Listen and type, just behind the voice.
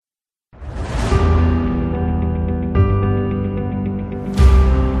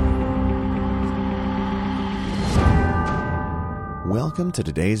Welcome to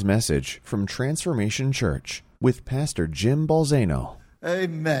today's message from Transformation Church with Pastor Jim Balzano.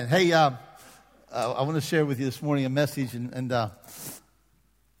 Amen. Hey, I want to share with you this morning a message, and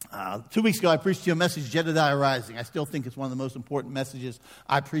 2 weeks ago I preached to you a message, Jedediah Rising. I still think it's one of the most important messages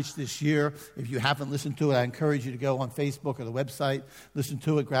I preached this year. If you haven't listened to it, I encourage you to go on Facebook or the website, listen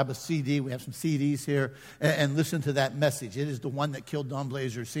to it, grab a CD. We have some CDs here, and listen to that message. It is the one that killed Don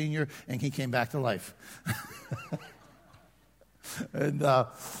Blazer Sr., and he came back to life.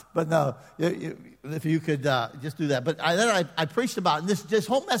 But no, if you could just do that. But I preached about this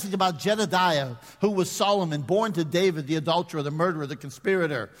whole message about Jedediah, who was Solomon, born to David, the adulterer, the murderer, the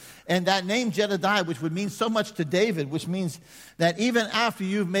conspirator. And that name Jedediah, which would mean so much to David, which means that even after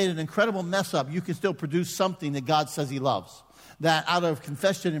you've made an incredible mess up, you can still produce something that God says he loves. That out of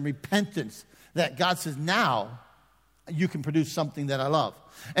confession and repentance, that God says, now you can produce something that I love.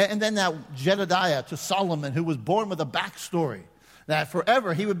 And then that Jedediah to Solomon, who was born with a backstory, that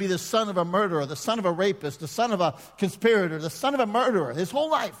forever he would be the son of a murderer, the son of a rapist, the son of a conspirator, the son of a murderer. His whole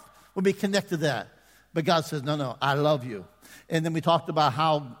life would be connected to that. But God says, no, I love you. And then we talked about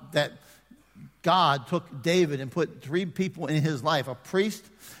how that God took David and put three people in his life, a priest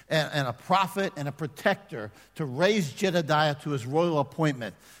and a prophet and a protector, to raise Jedediah to his royal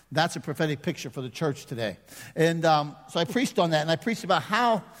appointment. That's a prophetic picture for the church today. And so I preached on that, and I preached about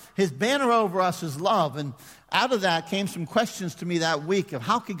how his banner over us is love. And out of that came some questions to me that week of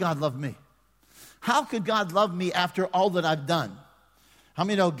how could God love me? How could God love me after all that I've done? How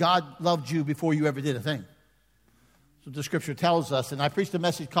many know God loved you before you ever did a thing? That's what the scripture tells us. And I preached a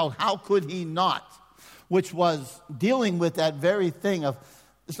message called How Could He Not? Which was dealing with that very thing of,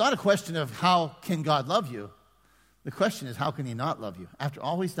 it's not a question of how can God love you. The question is, how can he not love you? After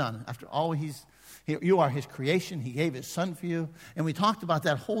all he's done, after all you are his creation, he gave his son for you. And we talked about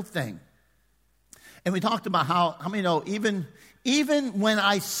that whole thing. And we talked about how many know, even when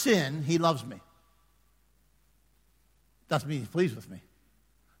I sin, he loves me. Doesn't mean he's pleased with me.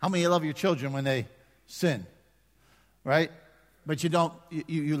 How many of you love your children when they sin? Right? But you don't,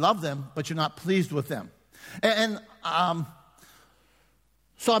 you love them, but you're not pleased with them.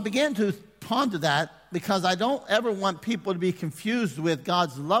 So I began to ponder that, because I don't ever want people to be confused with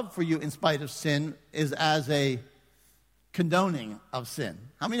God's love for you in spite of sin is as a condoning of sin.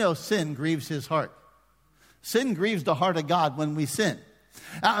 How many know sin grieves his heart? Sin grieves the heart of God when we sin.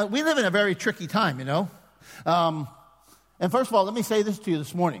 We live in a very tricky time, you know. And first of all, let me say this to you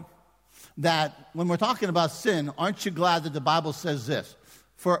this morning, that when we're talking about sin, aren't you glad that the Bible says this?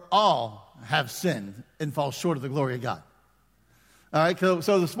 For all have sinned and fall short of the glory of God. All right,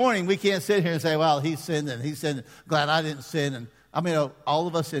 so this morning we can't sit here and say, well, he sinned and he sinned. Glad I didn't sin. And I mean, all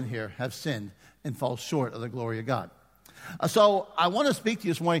of us in here have sinned and fall short of the glory of God. So I want to speak to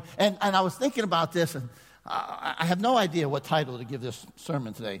you this morning. And I was thinking about this, and I have no idea what title to give this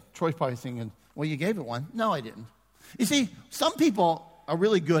sermon today. Troy's probably thinking, well, you gave it one. No, I didn't. You see, some people are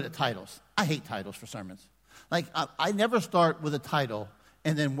really good at titles. I hate titles for sermons. Like, I never start with a title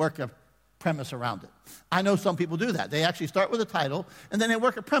and then work a premise around it. I know some people do that. They actually start with a title, and then they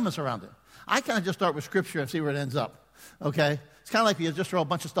work a premise around it. I kind of just start with Scripture and see where it ends up, okay? It's kind of like you just throw a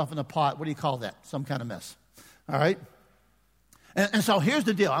bunch of stuff in a pot. What do you call that? Some kind of mess, all right? And so here's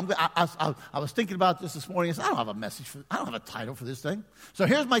the deal. I was thinking about this morning. I said, I don't have a message. I don't have a title for this thing. So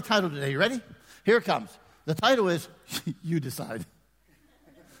here's my title today. You ready? Here it comes. The title is, You Decide.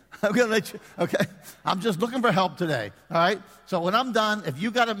 I'm going to let you, okay? I'm just looking for help today, all right? So when I'm done, if you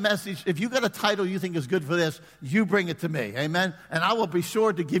got a message, if you got a title you think is good for this, you bring it to me, amen? And I will be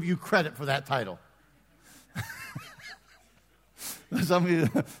sure to give you credit for that title. Some of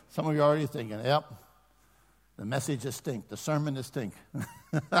you are already thinking, yep, the message is stink, the sermon is stink.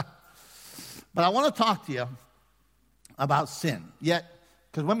 But I want to talk to you about sin. Yet,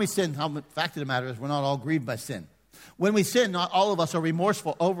 because when we sin, the fact of the matter is we're not all grieved by sin. When we sin, not all of us are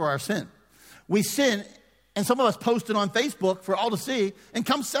remorseful over our sin. We sin, and some of us post it on Facebook for all to see, and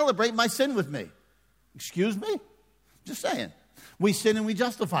come celebrate my sin with me. Excuse me? Just saying. We sin and we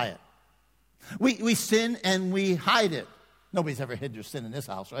justify it. We sin and we hide it. Nobody's ever hid their sin in this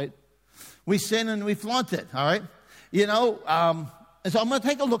house, right? We sin and we flaunt it, all right? You know, and so I'm going to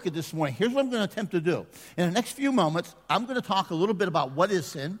take a look at this morning. Here's what I'm going to attempt to do. In the next few moments, I'm going to talk a little bit about what is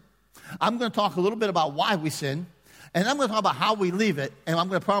sin. I'm going to talk a little bit about why we sin. And I'm going to talk about how we leave it. And I'm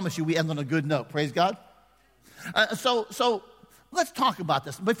going to promise you we end on a good note. Praise God. So let's talk about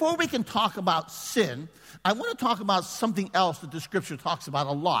this. Before we can talk about sin, I want to talk about something else that the Scripture talks about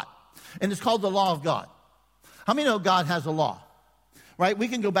a lot. And it's called the law of God. How many know God has a law? Right? We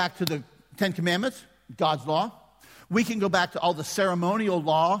can go back to the Ten Commandments, God's law. We can go back to all the ceremonial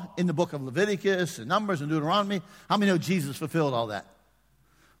law in the book of Leviticus and Numbers and Deuteronomy. How many know Jesus fulfilled all that?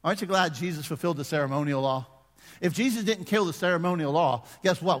 Aren't you glad Jesus fulfilled the ceremonial law? If Jesus didn't kill the ceremonial law,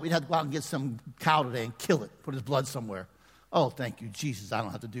 guess what? We'd have to go out and get some cow today and kill it, put his blood somewhere. Oh, thank you, Jesus, I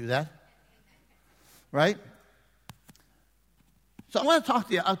don't have to do that. Right? So I want to talk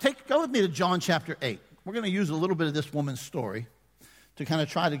to you. Go with me to John chapter 8. We're going to use a little bit of this woman's story to kind of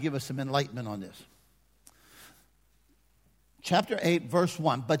try to give us some enlightenment on this. Chapter 8, verse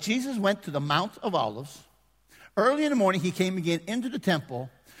 1. But Jesus went to the Mount of Olives. Early in the morning, he came again into the temple,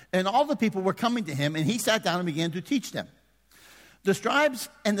 and all the people were coming to him, and he sat down and began to teach them. The scribes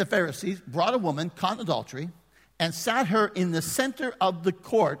and the Pharisees brought a woman caught in adultery and sat her in the center of the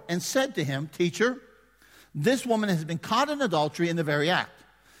court and said to him, Teacher, this woman has been caught in adultery in the very act.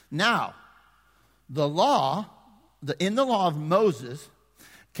 Now, in the law of Moses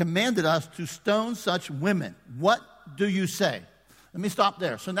commanded us to stone such women. What do you say? Let me stop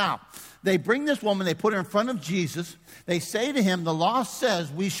there. So now, they bring this woman, they put her in front of Jesus. They say to him, the law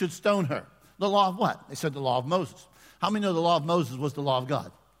says we should stone her. The law of what? They said the law of Moses. How many know the law of Moses was the law of God?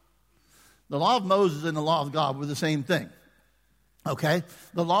 The law of Moses and the law of God were the same thing. Okay?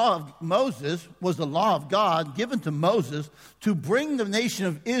 The law of Moses was the law of God given to Moses to bring the nation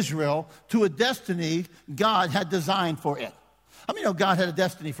of Israel to a destiny God had designed for it. How many know God had a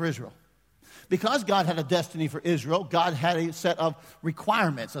destiny for Israel? Because God had a destiny for Israel, God had a set of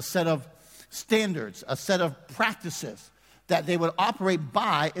requirements, a set of standards, a set of practices that they would operate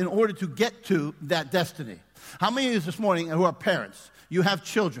by in order to get to that destiny. How many of you this morning who are parents, you have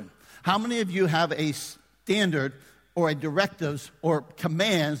children, how many of you have a standard or a directives or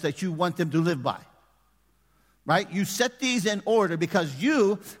commands that you want them to live by? Right? You set these in order because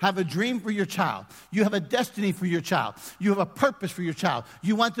you have a dream for your child. You have a destiny for your child. You have a purpose for your child.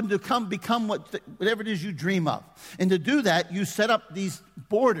 You want them to become whatever it is you dream of. And to do that, you set up these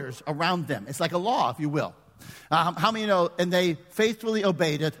borders around them. It's like a law, if you will. How many know? And they faithfully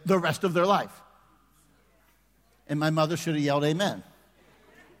obeyed it the rest of their life. And my mother should have yelled amen.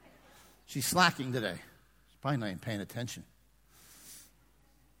 She's slacking today. She's probably not even paying attention.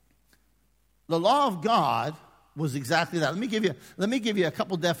 The law of God was exactly that. Let me give you a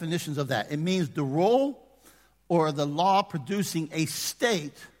couple definitions of that. It means the rule or the law producing a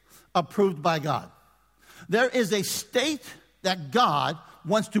state approved by God. There is a state that God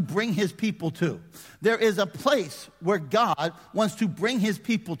wants to bring his people to. There is a place where God wants to bring his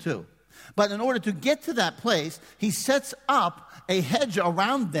people to. But in order to get to that place, he sets up a hedge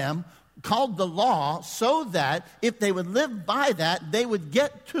around them called the law so that if they would live by that, they would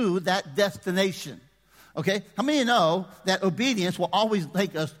get to that destination. Okay? How many of you know that obedience will always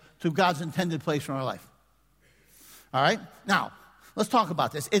take us to God's intended place for our life? All right? Now, let's talk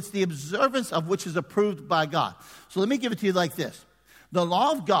about this. It's the observance of which is approved by God. So let me give it to you like this. The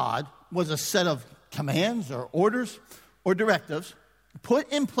law of God was a set of commands or orders or directives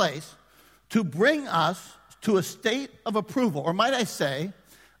put in place to bring us to a state of approval, or might I say,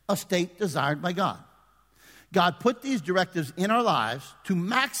 a state desired by God. God put these directives in our lives to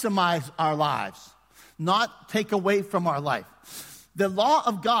maximize our lives, not take away from our life. The law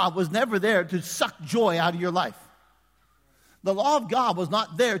of God was never there to suck joy out of your life. The law of God was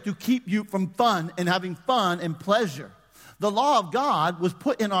not there to keep you from fun and having fun and pleasure. The law of God was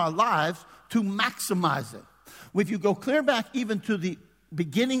put in our lives to maximize it. If you go clear back even to the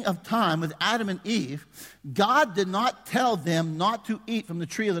beginning of time with Adam and Eve, God did not tell them not to eat from the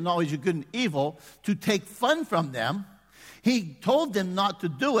tree of the knowledge of good and evil to take fun from them. He told them not to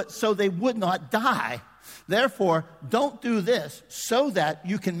do it so they would not die. Therefore, don't do this so that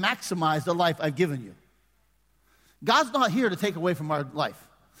you can maximize the life I've given you. God's not here to take away from our life.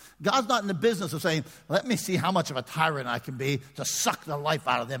 God's not in the business of saying, let me see how much of a tyrant I can be to suck the life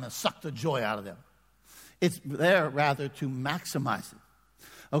out of them and suck the joy out of them. It's there rather to maximize it.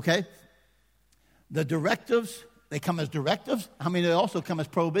 Okay? The directives, they come as directives. I mean, they also come as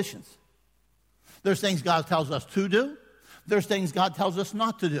prohibitions. There's things God tells us to do. There's things God tells us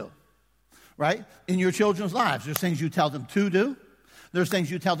not to do. Right? In your children's lives, there's things you tell them to do. There's things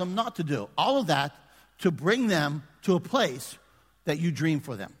you tell them not to do. All of that to bring them to a place that you dream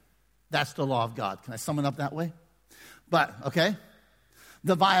for them. That's the law of God. Can I sum it up that way? But, okay,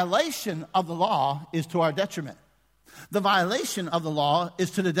 the violation of the law is to our detriment. The violation of the law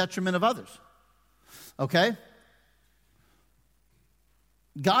is to the detriment of others. Okay?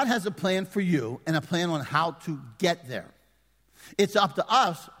 God has a plan for you and a plan on how to get there. It's up to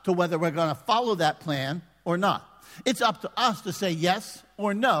us to whether we're going to follow that plan or not. It's up to us to say yes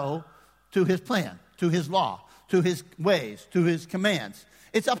or no to his plan, to his law, to his ways, to his commands.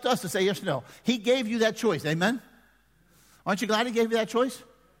 It's up to us to say yes or no. He gave you that choice. Amen? Aren't you glad he gave you that choice?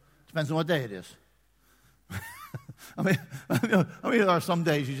 Depends on what day it is. I mean, there are some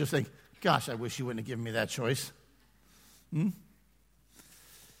days you just think, gosh, I wish you wouldn't have given me that choice.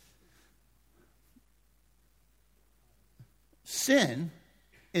 Sin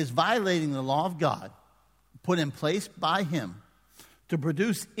is violating the law of God put in place by him to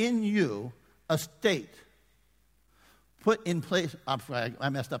produce in you a state put in place. I'm sorry, I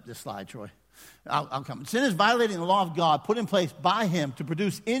messed up this slide, Troy. I'll come. Sin is violating the law of God put in place by him to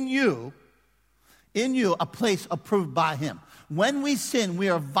produce in you a place approved by him. When we sin, we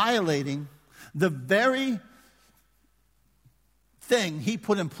are violating the very thing he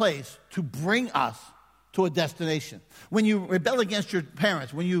put in place to bring us to a destination. When you rebel against your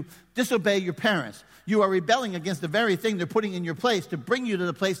parents, when you disobey your parents, you are rebelling against the very thing they're putting in your place to bring you to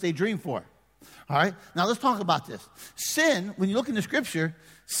the place they dream for. All right? Now let's talk about this. Sin, when you look in the scripture,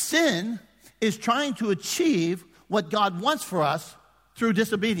 sin is trying to achieve what God wants for us through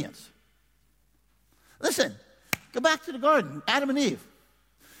disobedience. Listen, go back to the garden, Adam and Eve.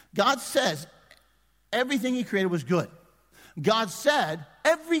 God says everything he created was good. God said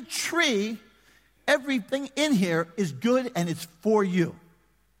every tree, everything in here is good and it's for you.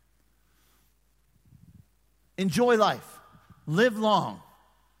 Enjoy life. Live long.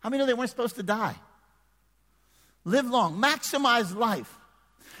 How many know they weren't supposed to die? Live long. Maximize life.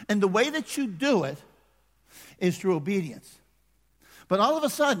 And the way that you do it is through obedience. But all of a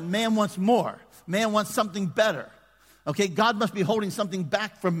sudden, man wants more. Man wants something better. Okay, God must be holding something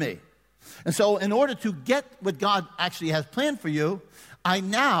back from me. And so in order to get what God actually has planned for you, I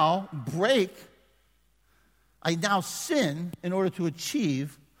now sin in order to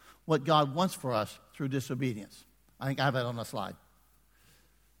achieve what God wants for us through disobedience. I think I have that on the slide.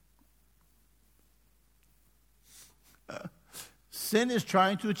 Sin is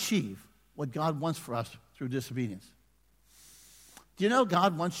trying to achieve what God wants for us through disobedience. Do you know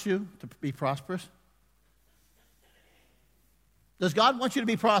God wants you to be prosperous? Does God want you to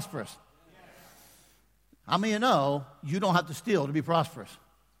be prosperous? Yes. How many of you know you don't have to steal to be prosperous?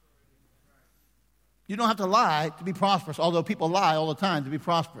 You don't have to lie to be prosperous, although people lie all the time to be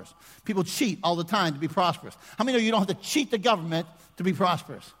prosperous. People cheat all the time to be prosperous. How many of you don't have to cheat the government to be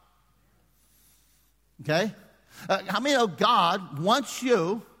prosperous? Okay? How many know God wants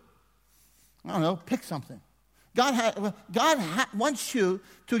you, I don't know, pick something. God wants you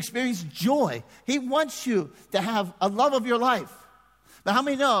to experience joy. He wants you to have a love of your life. But how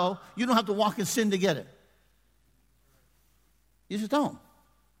many know you don't have to walk in sin to get it? You just don't.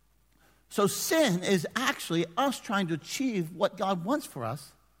 So sin is actually us trying to achieve what God wants for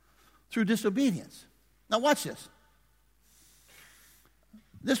us through disobedience. Now watch this.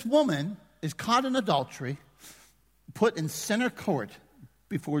 This woman is caught in adultery, put in center court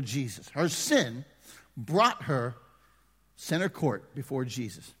before Jesus. Her sin brought her center court before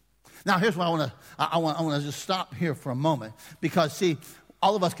Jesus. Now, here's what I want to just stop here for a moment because, see,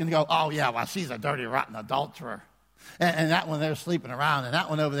 all of us can go, oh, yeah, well, she's a dirty, rotten adulterer. And that one there sleeping around and that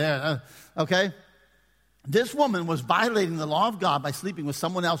one over there. Okay? This woman was violating the law of God by sleeping with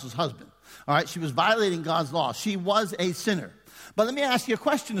someone else's husband. All right? She was violating God's law. She was a sinner. But let me ask you a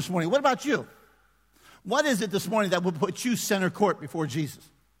question this morning. What about you? What is it this morning that will put you center court before Jesus?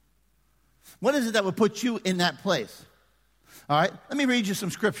 What is it that will put you in that place? All right? Let me read you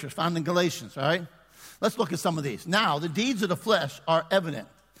some scriptures found in Galatians, all right? Let's look at some of these. Now, the deeds of the flesh are evident,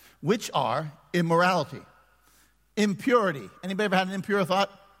 which are immorality, impurity. Anybody ever had an impure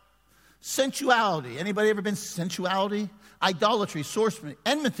thought? Sensuality. Anybody ever been sensuality? Idolatry, sorcery,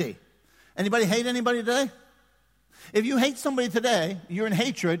 enmity. Anybody hate anybody today? If you hate somebody today, you're in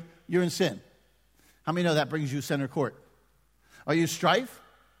hatred, you're in sin. How many know that brings you center court? Are you strife?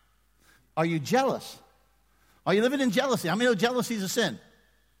 Are you jealous? Are you living in jealousy? How many know jealousy is a sin?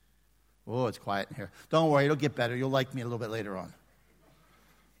 Oh, it's quiet in here. Don't worry, it'll get better. You'll like me a little bit later on.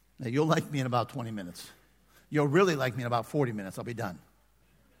 Now, you'll like me in about 20 minutes. You'll really like me in about 40 minutes. I'll be done.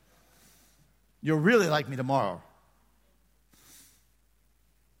 You'll really like me tomorrow.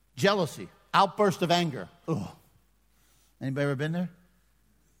 Jealousy, outburst of anger. Ugh. Anybody ever been there?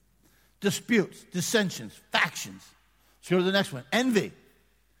 Disputes, dissensions, factions. Let's go to the next one. Envy,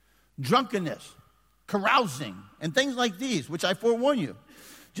 drunkenness, carousing, and things like these, which I forewarn you.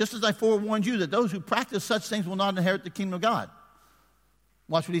 Just as I forewarned you that those who practice such things will not inherit the kingdom of God.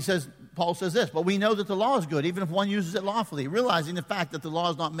 Watch what he says. Paul says this, but we know that the law is good, even if one uses it lawfully, realizing the fact that the law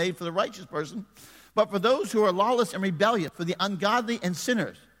is not made for the righteous person, but for those who are lawless and rebellious, for the ungodly and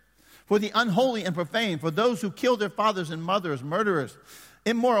sinners, for the unholy and profane, for those who kill their fathers and mothers, murderers,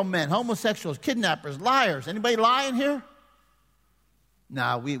 immoral men, homosexuals, kidnappers, liars. Anybody lie in here?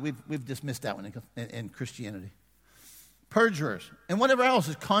 No, we've dismissed that one in Christianity. Perjurers, and whatever else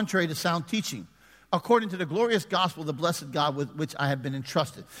is contrary to sound teaching, according to the glorious gospel of the blessed God with which I have been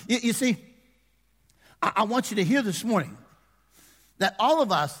entrusted. You see, I want you to hear this morning that all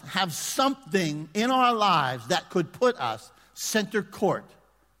of us have something in our lives that could put us center court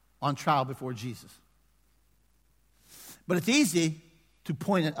on trial before Jesus. But it's easy to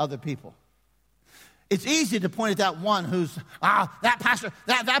point at other people. It's easy to point at that one who's, that pastor,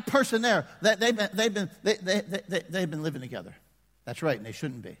 that person there, that they've been living together. That's right, and they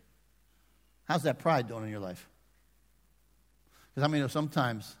shouldn't be. How's that pride doing in your life? Because I mean,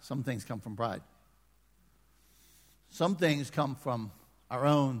 sometimes some things come from pride. Some things come from our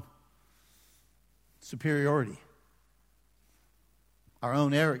own superiority, our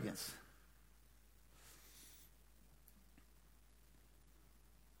own arrogance.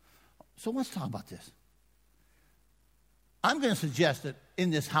 So let's talk about this. I'm going to suggest that in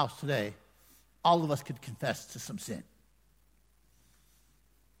this house today, all of us could confess to some sin.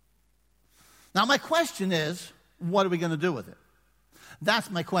 Now, my question is, what are we going to do with it? That's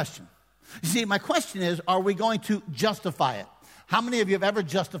my question. You see, my question is, are we going to justify it? How many of you have ever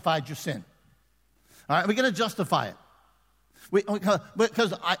justified your sin? All right, we're going to justify it.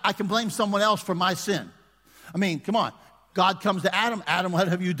 Because I can blame someone else for my sin. I mean, come on. God comes to Adam. Adam, what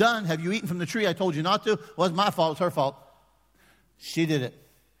have you done? Have you eaten from the tree I told you not to? Well, it's my fault. It's her fault. She did it.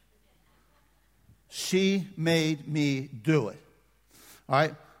 She made me do it. All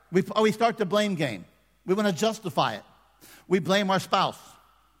right? We start the blame game. We want to justify it. We blame our spouse.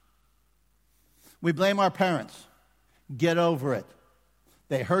 We blame our parents. Get over it.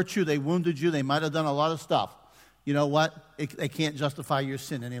 They hurt you. They wounded you. They might have done a lot of stuff. You know what? They can't justify your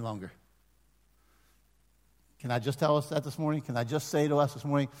sin any longer. Can I just tell us that this morning? Can I just say to us this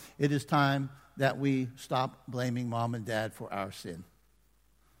morning, it is time that we stop blaming mom and dad for our sin.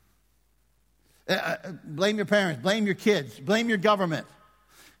 Blame your parents. Blame your kids. Blame your government.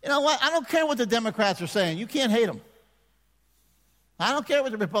 You know what? I don't care what the Democrats are saying. You can't hate them. I don't care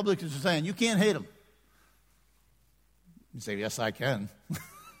what the Republicans are saying. You can't hate them. You say, yes, I can.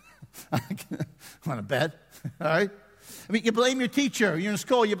 Want to bet? All right? I mean, you blame your teacher. You're in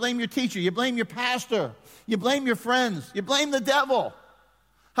school. You blame your teacher. You blame your pastor. You blame your friends. You blame the devil.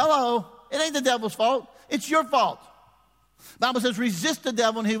 Hello. It ain't the devil's fault. It's your fault. The Bible says, resist the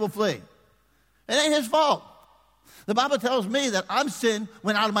devil and he will flee. It ain't his fault. The Bible tells me that I'm sin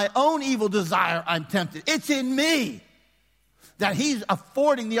when out of my own evil desire I'm tempted. It's in me that he's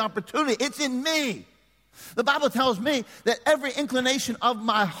affording the opportunity. It's in me. The Bible tells me that every inclination of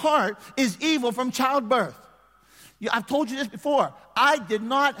my heart is evil from childbirth. I've told you this before. I did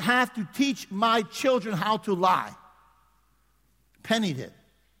not have to teach my children how to lie. Penny did.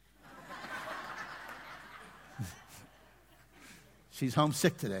 She's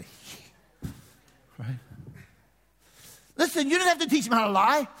homesick today. Right? Listen, you didn't have to teach them how to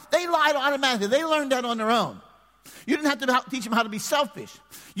lie. They lied automatically. They learned that on their own. You didn't have to teach them how to be selfish.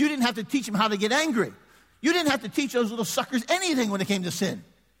 You didn't have to teach them how to get angry. You didn't have to teach those little suckers anything when it came to sin.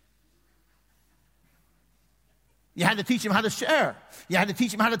 You had to teach them how to share. You had to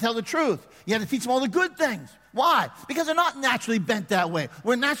teach them how to tell the truth. You had to teach them all the good things. Why? Because they're not naturally bent that way.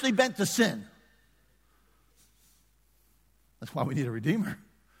 We're naturally bent to sin. That's why we need a redeemer.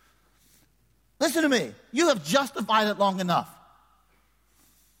 Listen to me. You have justified it long enough.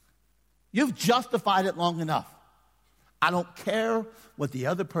 You've justified it long enough. I don't care what the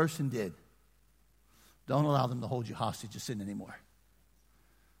other person did. Don't allow them to hold you hostage to sin anymore.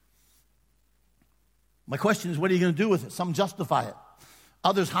 My question is, what are you going to do with it? Some justify it.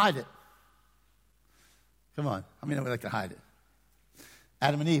 Others hide it. Come on. I mean, we like to hide it.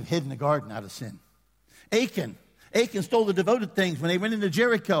 Adam and Eve hid in the garden out of sin. Achan stole the devoted things when they went into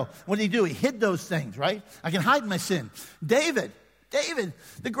Jericho. What did he do? He hid those things, right? I can hide my sin. David,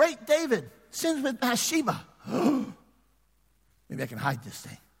 the great David, sins with Bathsheba. Maybe I can hide this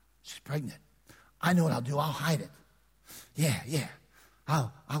thing. She's pregnant. I know what I'll do. I'll hide it. Yeah.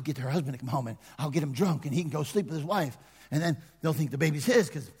 I'll get her husband to come home and I'll get him drunk and he can go sleep with his wife. And then they'll think the baby's his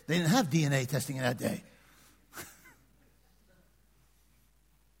because they didn't have DNA testing in that day.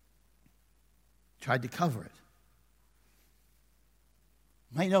 Tried to cover it.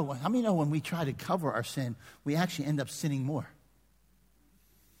 How many know when we try to cover our sin, we actually end up sinning more?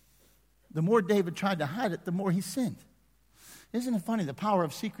 The more David tried to hide it, the more he sinned. Isn't it funny? The power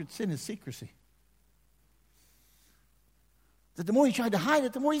of secret sin is secrecy. That the more he tried to hide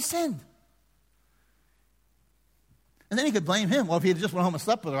it, the more he sinned. And then he could blame him. Well, if he had just went home and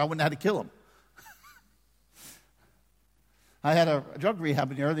slept with her, I wouldn't have had to kill him. I had a drug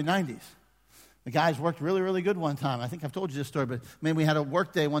rehab in the early 90s. The guys worked really, really good one time. I think I've told you this story, but man, we had a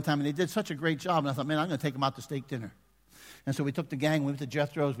work day one time, and they did such a great job. And I thought, man, I'm going to take them out to steak dinner. And so we took the gang, we went to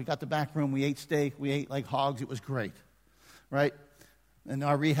Jethro's, we got the back room, we ate steak, we ate like hogs. It was great, right? In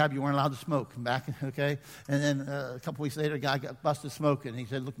our rehab, you weren't allowed to smoke. Back, okay? And then a couple weeks later, a guy got busted smoking. And he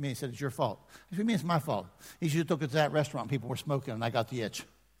said, look at me, he said, it's your fault. I said, what do you mean it's my fault? He said, you took us to that restaurant, people were smoking, and I got the itch.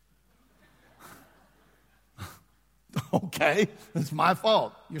 Okay, it's my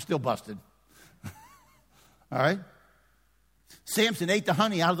fault. You're still busted. All right? Samson ate the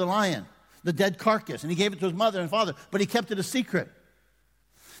honey out of the lion, the dead carcass, and he gave it to his mother and father, but he kept it a secret.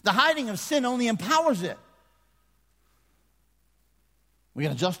 The hiding of sin only empowers it. We're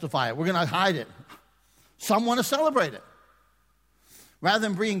going to justify it. We're going to hide it. Some want to celebrate it. Rather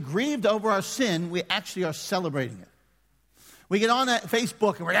than being grieved over our sin, we actually are celebrating it. We get on that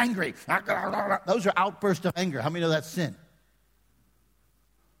Facebook and we're angry. Those are outbursts of anger. How many know that's sin?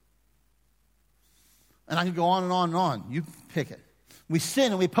 And I can go on and on and on. You pick it. We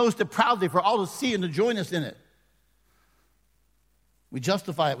sin and we post it proudly for all to see and to join us in it. We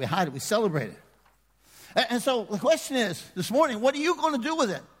justify it. We hide it. We celebrate it. And so the question is, this morning, what are you going to do with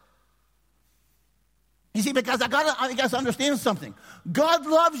it? You see, because I got to understand something. God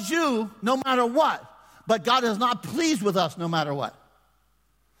loves you no matter what, but God is not pleased with us no matter what.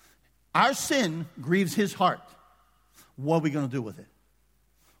 Our sin grieves his heart. What are we going to do with it?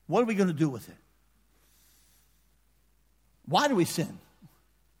 What are we going to do with it? Why do we sin?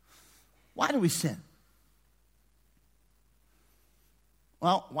 Why do we sin?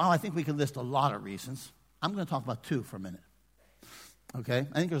 Well, while I think we could list a lot of reasons, I'm going to talk about two for a minute. Okay?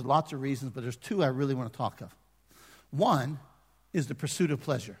 I think there's lots of reasons, but there's two I really want to talk of. One is the pursuit of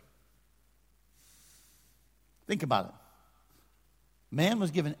pleasure. Think about it. Man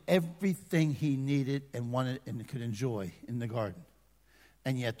was given everything he needed and wanted and could enjoy in the garden.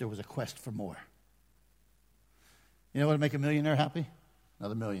 And yet there was a quest for more. You know what would make a millionaire happy?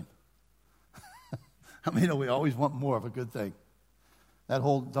 Another million. How many know we always want more of a good thing? That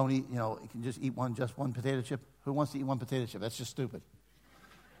whole don't eat, you can just eat just one potato chip. Who wants to eat one potato chip? That's just stupid.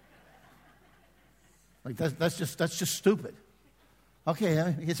 Like that's just stupid. Okay,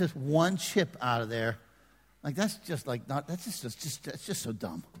 it's just one chip out of there. Like that's just so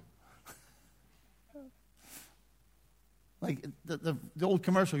dumb. Like the old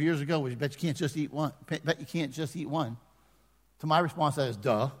commercial years ago was, bet you can't just eat one. Bet you can't just eat one. To my response, that is,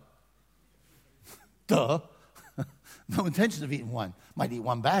 duh. Duh. No intention of eating one. Might eat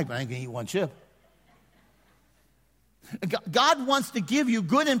one bag, but I ain't going to eat one chip. God wants to give you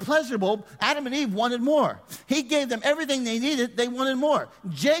good and pleasurable. Adam and Eve wanted more. He gave them everything they needed. They wanted more.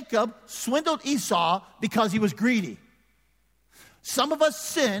 Jacob swindled Esau because he was greedy. Some of us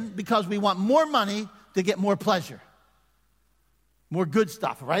sin because we want more money to get more pleasure. More good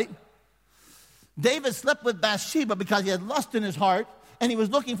stuff, right? David slept with Bathsheba because he had lust in his heart and he was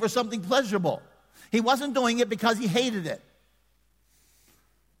looking for something pleasurable. He wasn't doing it because he hated it.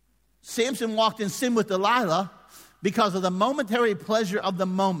 Samson walked in sin with Delilah because of the momentary pleasure of the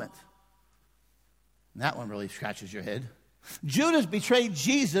moment. And that one really scratches your head. Judas betrayed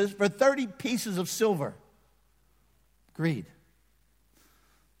Jesus for 30 pieces of silver. Greed.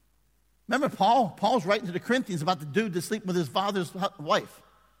 Remember Paul's writing to the Corinthians about the dude that slept with his father's wife.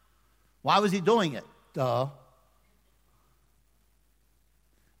 Why was he doing it? Duh.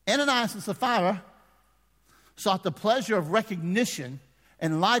 Ananias and Sapphira sought the pleasure of recognition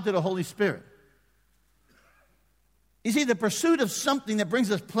and lied to the Holy Spirit. You see, the pursuit of something that brings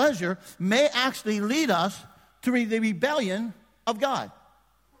us pleasure may actually lead us to the rebellion of God.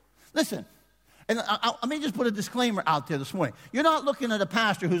 Listen, and let me just put a disclaimer out there this morning. You're not looking at a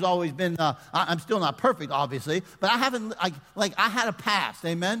pastor who's always been, I'm still not perfect, obviously, but I haven't, I had a past,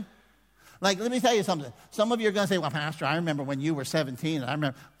 amen? Like, let me tell you something. Some of you are going to say, well, Pastor, I remember when you were 17, and I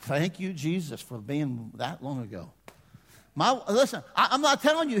remember, thank you, Jesus, for being that long ago. Listen, I'm not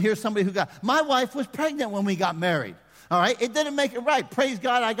telling you here's somebody who my wife was pregnant when we got married. All right? It didn't make it right. Praise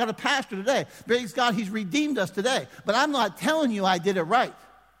God, I got a pastor today. Praise God, he's redeemed us today. But I'm not telling you I did it right.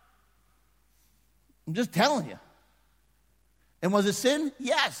 I'm just telling you. And was it sin?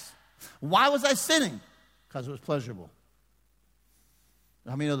 Yes. Why was I sinning? Because it was pleasurable.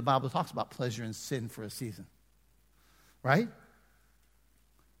 How many know the Bible talks about pleasure and sin for a season? Right?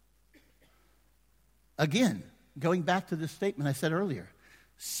 Again, going back to this statement I said earlier,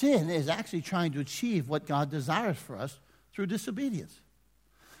 sin is actually trying to achieve what God desires for us through disobedience.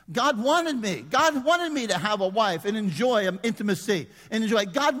 God wanted me to have a wife and enjoy intimacy and enjoy.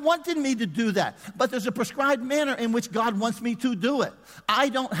 God wanted me to do that. But there's a prescribed manner in which God wants me to do it. I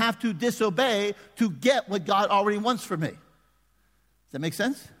don't have to disobey to get what God already wants for me. Does that make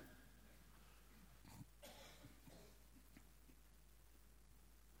sense?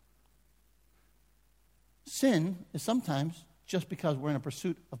 sin is sometimes just because we're in a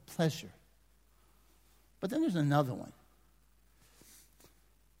pursuit of pleasure. But then there's another one.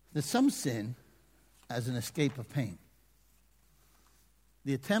 There's some sin as an escape of pain.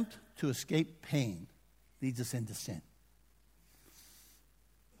 The attempt to escape pain leads us into sin.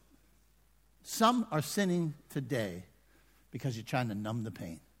 Some are sinning today because you're trying to numb the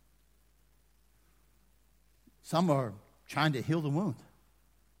pain. Some are trying to heal the wound.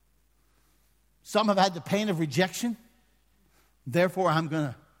 Some have had the pain of rejection. Therefore, I'm going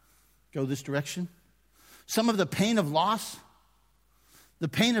to go this direction. Some of the pain of loss, the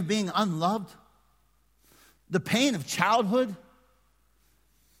pain of being unloved, the pain of childhood,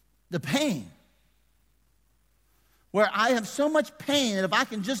 the pain where I have so much pain that if I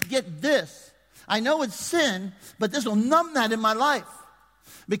can just get this, I know it's sin, but this will numb that in my life.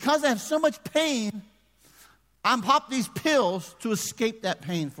 Because I have so much pain, I'm pop these pills to escape that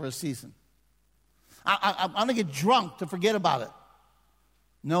pain for a season. I'm going to get drunk to forget about it,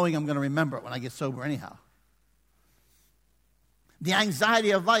 knowing I'm going to remember it when I get sober anyhow. The anxiety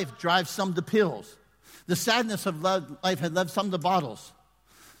of life drives some to pills. The sadness of life has led some to bottles.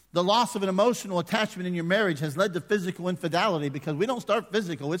 The loss of an emotional attachment in your marriage has led to physical infidelity because we don't start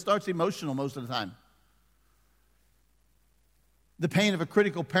physical, it starts emotional most of the time. The pain of a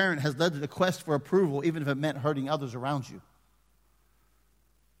critical parent has led to the quest for approval, even if it meant hurting others around you.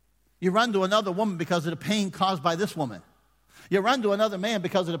 You run to another woman because of the pain caused by this woman. You run to another man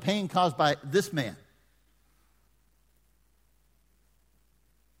because of the pain caused by this man.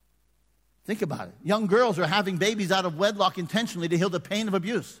 Think about it. Young girls are having babies out of wedlock intentionally to heal the pain of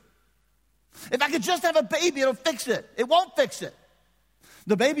abuse. If I could just have a baby, it'll fix it. It won't fix it.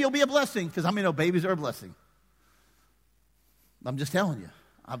 The baby will be a blessing, because how many know babies are a blessing? I'm just telling you.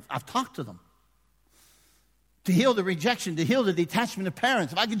 I've talked to them. To heal the rejection, to heal the detachment of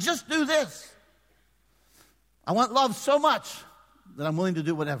parents. If I could just do this. I want love so much that I'm willing to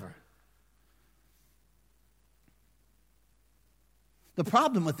do whatever. The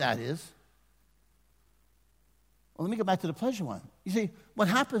problem with that is, well, let me go back to the pleasure one. You see, what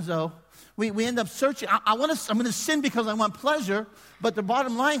happens though, we end up searching. I'm going to sin because I want pleasure, but the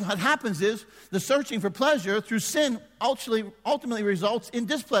bottom line, what happens is the searching for pleasure through sin ultimately results in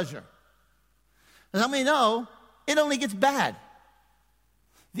displeasure. And how many know it only gets bad?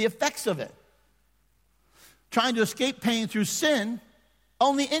 The effects of it. Trying to escape pain through sin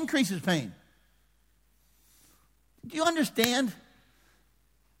only increases pain. Do you understand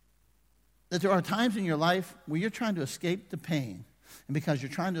that there are times in your life where you're trying to escape the pain, and because you're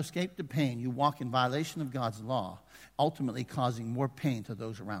trying to escape the pain, you walk in violation of God's law, ultimately causing more pain to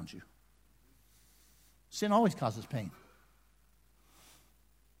those around you? Sin always causes pain.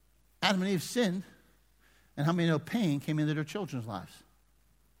 Adam and Eve sinned, and how many know pain came into their children's lives?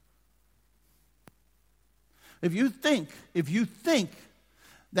 If you think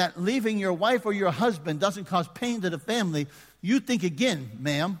that leaving your wife or your husband doesn't cause pain to the family, you think again,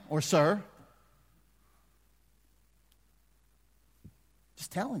 ma'am or sir.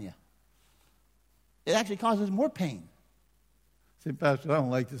 Just telling you. It actually causes more pain. Say, Pastor, I don't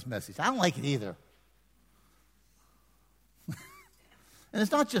like this message. I don't like it either. And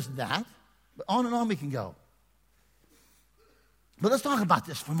it's not just that, but on and on we can go. But let's talk about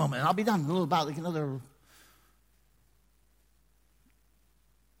this for a moment, and I'll be done in a little about like another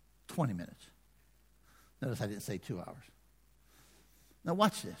 20 minutes. Notice I didn't say 2 hours. Now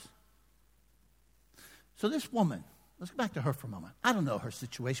watch this. So this woman, let's go back to her for a moment. I don't know her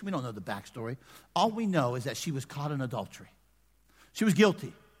situation. We don't know the backstory. All we know is that she was caught in adultery. She was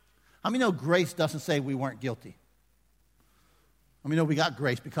guilty. How many know grace doesn't say we weren't guilty? How many know we got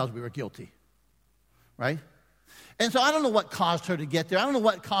grace because we were guilty? Right? And so I don't know what caused her to get there. I don't know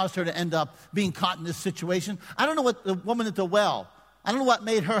what caused her to end up being caught in this situation. I don't know what the woman at the well, I don't know what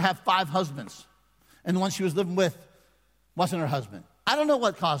made her have 5 husbands, and the one she was living with wasn't her husband. I don't know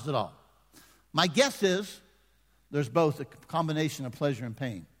what caused it all. My guess is there's both a combination of pleasure and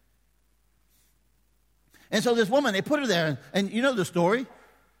pain. And so this woman, they put her there, and you know the story.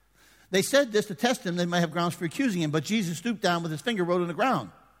 They said this to test him. They might have grounds for accusing him, but Jesus stooped down with his finger, wrote on the ground.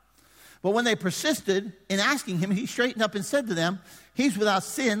 But when they persisted in asking him, he straightened up and said to them, "He's without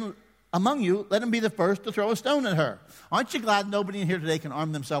sin among you, let him be the first to throw a stone at her." Aren't you glad nobody in here today can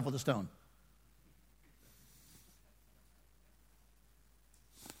arm themselves with a stone?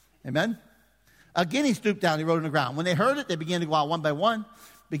 Amen? Again, he stooped down, he wrote on the ground. When they heard it, they began to go out one by one,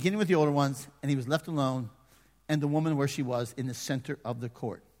 beginning with the older ones, and he was left alone, and the woman where she was in the center of the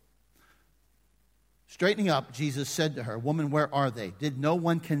court. Straightening up, Jesus said to her, "Woman, where are they? Did no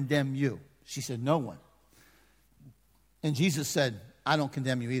one condemn you?" She said, "No one." And Jesus said, "I don't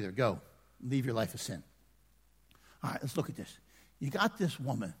condemn you either. Go, leave your life of sin." All right, let's look at this. You got this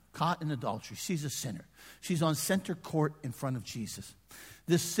woman caught in adultery. She's a sinner. She's on center court in front of Jesus.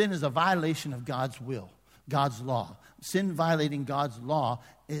 This sin is a violation of God's will, God's law. Sin violating God's law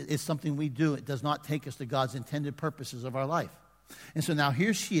is something we do. It does not take us to God's intended purposes of our life. And so now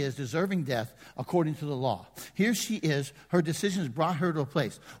here she is, deserving death according to the law. Here she is. Her decisions brought her to a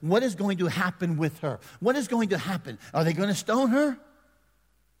place. What is going to happen with her? What is going to happen? Are they going to stone her?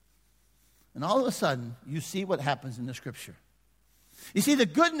 And all of a sudden, you see what happens in the Scripture. You see, the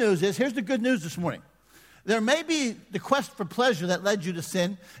good news is, here's the good news this morning. There may be the quest for pleasure that led you to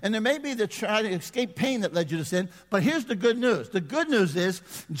sin, and there may be the try to escape pain that led you to sin, but here's the good news. The good news is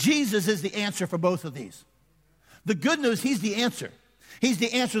Jesus is the answer for both of these. The good news, he's the answer. He's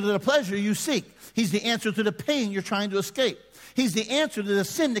the answer to the pleasure you seek. He's the answer to the pain you're trying to escape. He's the answer to the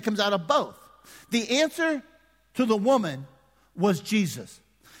sin that comes out of both. The answer to the woman was Jesus.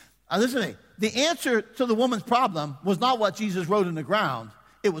 Now listen to me. The answer to the woman's problem was not what Jesus wrote in the ground.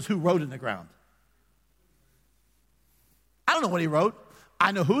 It was who wrote in the ground. I don't know what he wrote.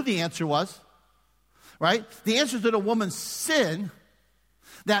 I know who the answer was, right? The answer to the woman's sin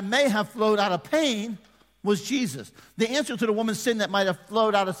that may have flowed out of pain was Jesus. The answer to the woman's sin that might have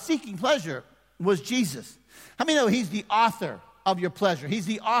flowed out of seeking pleasure was Jesus. How many know he's the author of your pleasure? He's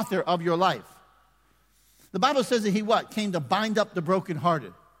the author of your life. The Bible says that he what? Came to bind up the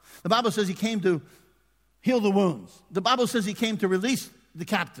brokenhearted. The Bible says he came to heal the wounds. The Bible says he came to release the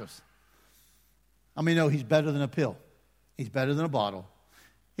captives. How many know he's better than a pill? He's better than a bottle.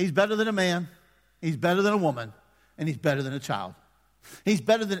 He's better than a man. He's better than a woman. And he's better than a child. He's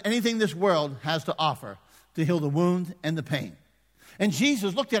better than anything this world has to offer to heal the wound and the pain. And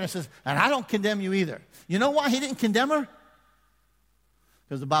Jesus looked at her and says, and I don't condemn you either. You know why he didn't condemn her?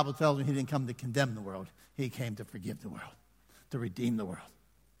 Because the Bible tells me he didn't come to condemn the world. He came to forgive the world, to redeem the world.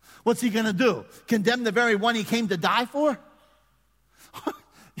 What's he going to do? Condemn the very one he came to die for?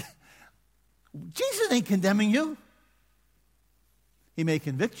 Jesus ain't condemning you. He may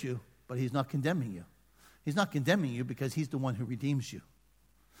convict you, but he's not condemning you. He's not condemning you because he's the one who redeems you.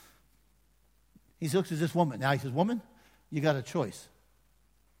 He looks at this woman. Now he says, woman, you got a choice.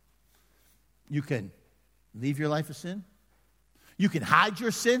 You can leave your life of sin. You can hide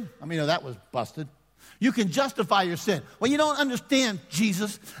your sin. I mean, that was busted. You can justify your sin. Well, you don't understand,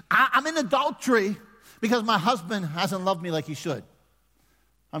 Jesus. I'm in adultery because my husband hasn't loved me like he should.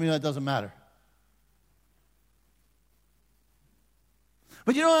 I mean, that doesn't matter.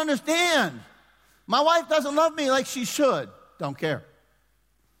 But you don't understand. My wife doesn't love me like she should. Don't care.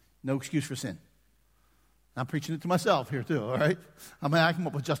 No excuse for sin. I'm preaching it to myself here too, all right? I mean, I come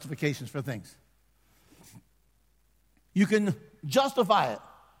up with justifications for things. You can justify it.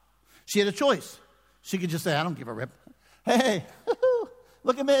 She had a choice. She could just say, I don't give a rip. Hey,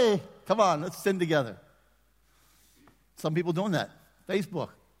 look at me. Come on, let's sin together. Some people doing that. Facebook,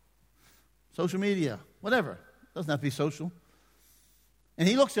 social media, whatever. Doesn't have to be social. And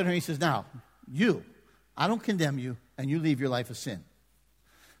he looks at her and he says, now, I don't condemn you, and you leave your life of sin.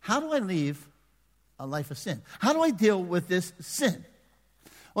 How do I leave a life of sin? How do I deal with this sin?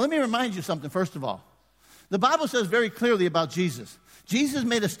 Well, let me remind you something, first of all. The Bible says very clearly about Jesus. Jesus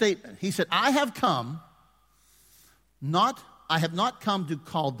made a statement. He said, I have not come to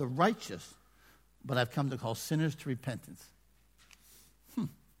call the righteous, but I've come to call sinners to repentance.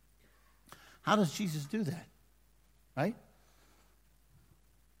 How does Jesus do that? Right?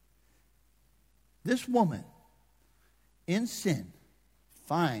 This woman in sin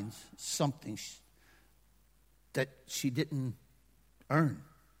finds something that she didn't earn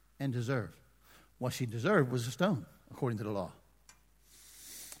and deserve. What she deserved was a stone, according to the law.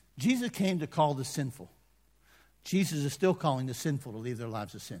 Jesus came to call the sinful. Jesus is still calling the sinful to leave their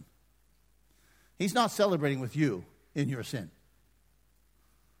lives of sin. He's not celebrating with you in your sin.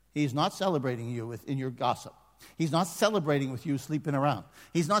 He's not celebrating you in your gossip. He's not celebrating with you sleeping around.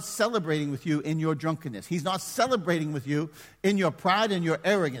 He's not celebrating with you in your drunkenness. He's not celebrating with you in your pride and your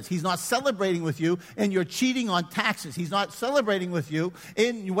arrogance. He's not celebrating with you in your cheating on taxes. He's not celebrating with you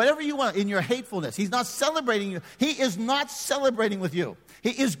in whatever you want, in your hatefulness. He's not celebrating you. He is not celebrating with you. He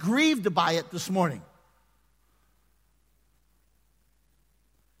is grieved by it this morning.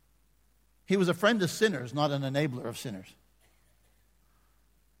 He was a friend of sinners, not an enabler of sinners.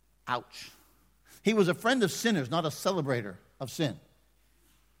 Ouch. He was a friend of sinners, not a celebrator of sin.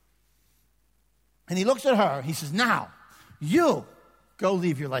 And he looks at her. He says, now, you go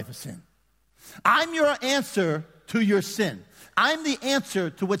leave your life of sin. I'm your answer to your sin. I'm the answer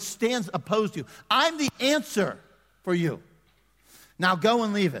to what stands opposed to you. I'm the answer for you. Now go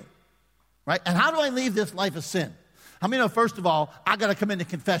and leave it. Right? And how do I leave this life of sin? How many know, first of all, I got to come into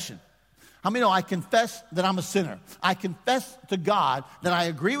confession. How many know I confess that I'm a sinner? I confess to God that I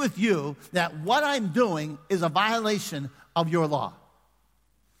agree with you that what I'm doing is a violation of your law.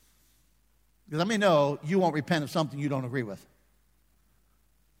 Because let me know you won't repent of something you don't agree with.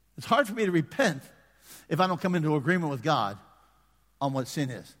 It's hard for me to repent if I don't come into agreement with God on what sin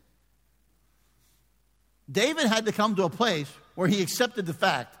is. David had to come to a place where he accepted the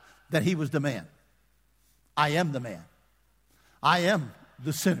fact that he was the man. I am the man. I am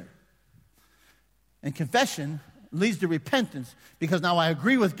the sinner. And confession leads to repentance because now I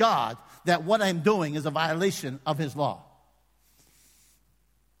agree with God that what I'm doing is a violation of his law.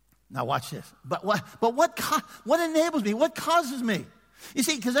 Now watch this. But what enables me? What causes me? You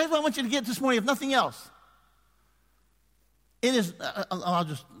see, because that's what I want you to get this morning, if nothing else. It is,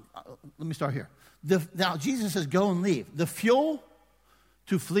 let me start here. Now, Jesus says, go and leave. The fuel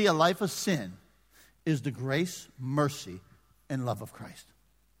to flee a life of sin is the grace, mercy, and love of Christ.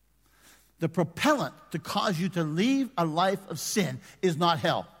 The propellant to cause you to leave a life of sin is not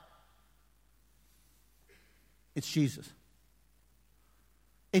hell. It's Jesus.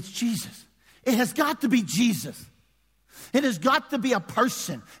 It's Jesus. It has got to be Jesus. It has got to be a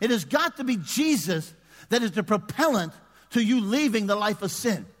person. It has got to be Jesus that is the propellant to you leaving the life of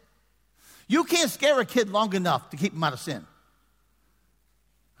sin. You can't scare a kid long enough to keep him out of sin.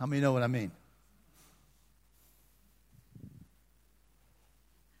 How many know what I mean?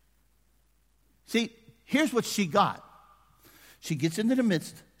 See, here's what she got. She gets into the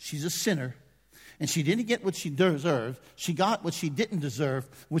midst. She's a sinner. And she didn't get what she deserved. She got what she didn't deserve,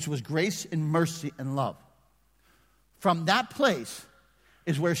 which was grace and mercy and love. From that place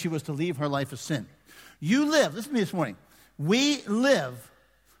is where she was to leave her life of sin. You live, listen to me this morning. We live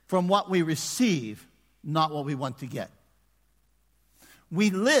from what we receive, not what we want to get. We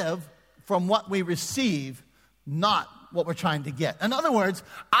live from what we receive, not what we're trying to get. In other words,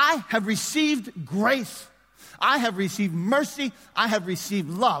 I have received grace. I have received mercy. I have received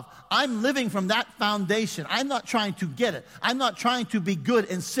love. I'm living from that foundation. I'm not trying to get it. I'm not trying to be good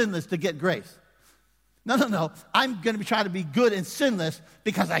and sinless to get grace. No. I'm going to try to be good and sinless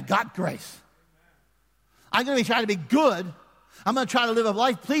because I got grace. I'm going to try to be good. I'm going to try to live a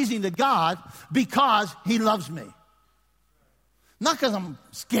life pleasing to God because he loves me. Not because I'm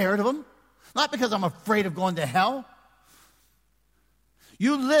scared of him. Not because I'm afraid of going to hell. We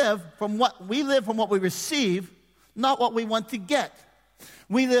live from what we receive, not what we want to get.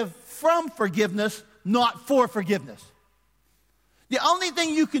 We live from forgiveness, not for forgiveness. The only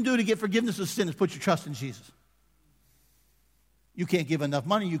thing you can do to get forgiveness of sin is put your trust in Jesus. You can't give enough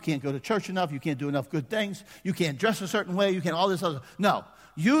money. You can't go to church enough. You can't do enough good things. You can't dress a certain way. You can't all this other. No,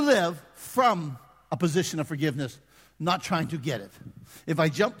 you live from a position of forgiveness, not trying to get it. If I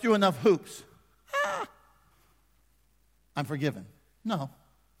jump through enough hoops, I'm forgiven. No,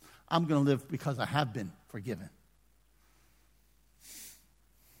 I'm going to live because I have been forgiven.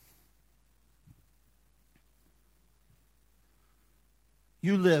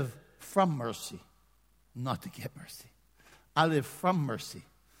 You live from mercy, not to get mercy. I live from mercy,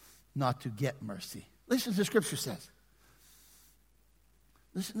 not to get mercy. Listen to the scripture says.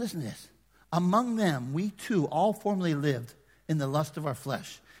 Listen to this. Among them, we too all formerly lived in the lust of our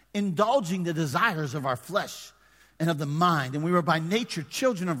flesh, indulging the desires of our flesh and of the mind. And we were by nature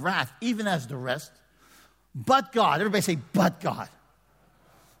children of wrath, even as the rest. But God, everybody say, but God,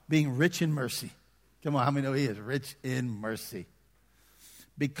 being rich in mercy. Come on, how many know he is rich in mercy?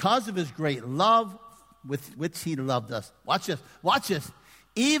 Because of his great love with which he loved us. Watch this.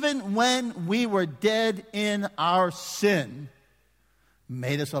 Even when we were dead in our sin,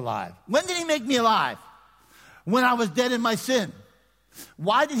 made us alive. When did he make me alive? When I was dead in my sin.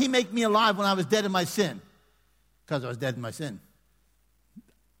 Why did he make me alive when I was dead in my sin? Because I was dead in my sin.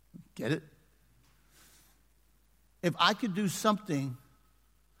 Get it? If I could do something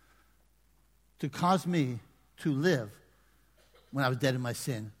to cause me to live when I was dead in my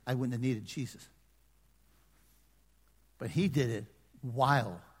sin, I wouldn't have needed Jesus. But he did it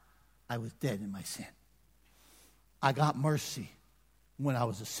while I was dead in my sin. I got mercy when I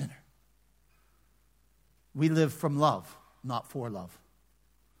was a sinner. We live from love, not for love.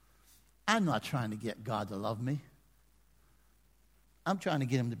 I'm not trying to get God to love me. I'm trying to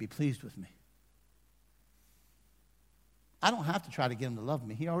get him to be pleased with me. I don't have to try to get him to love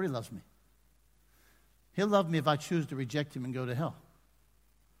me. He already loves me. He'll love me if I choose to reject him and go to hell.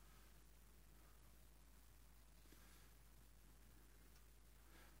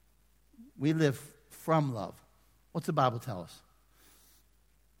 We live from love. What's the Bible tell us?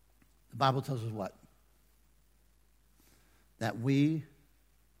 The Bible tells us what? That we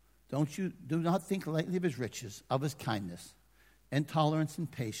do not think lightly of his riches, of his kindness, and tolerance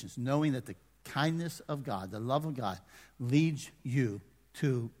and patience, knowing that the kindness of God, the love of God, leads you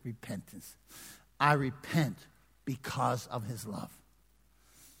to repentance. I repent because of his love.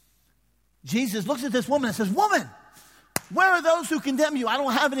 Jesus looks at this woman and says, woman, where are those who condemn you? I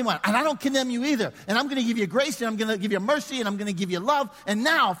don't have anyone, and I don't condemn you either. And I'm going to give you grace, and I'm going to give you mercy, and I'm going to give you love. And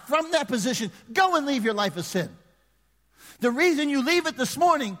now, from that position, go and leave your life of sin. The reason you leave it this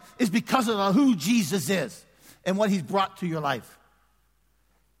morning is because of who Jesus is and what he's brought to your life.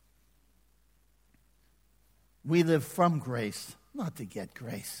 We live from grace, not to get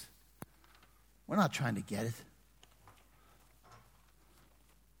grace. We're not trying to get it.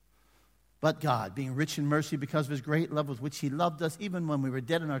 But God, being rich in mercy because of his great love with which he loved us, even when we were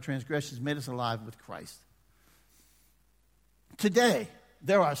dead in our transgressions, made us alive with Christ. Today,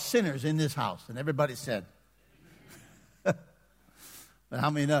 there are sinners in this house, and everybody said. But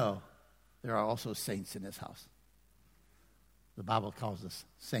how many know there are also saints in this house? The Bible calls us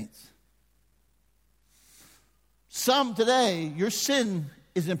saints. Some today, your sin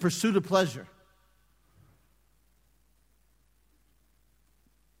is in pursuit of pleasure.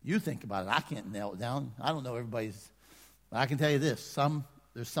 You think about it. I can't nail it down. I don't know everybody's. But I can tell you this.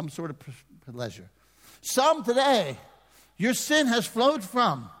 There's some sort of pleasure. Some today, your sin has flowed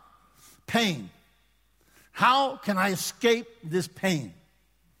from pain. How can I escape this pain?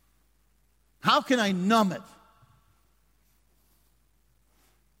 How can I numb it?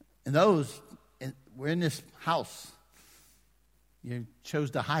 And those, we're in this house. You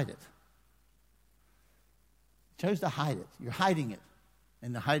chose to hide it. You chose to hide it. You're hiding it.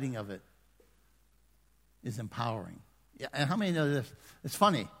 And the hiding of it is empowering. Yeah, and how many know this? It's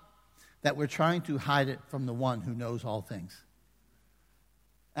funny that we're trying to hide it from the one who knows all things.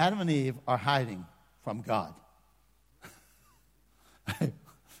 Adam and Eve are hiding from God.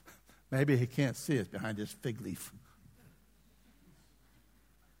 Maybe he can't see us behind this fig leaf.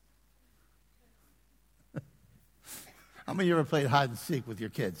 How many of you ever played hide and seek with your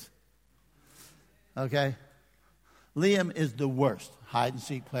kids? Okay? Liam is the worst hide and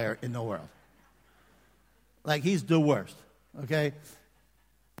seek player in the world. Like, he's the worst, okay?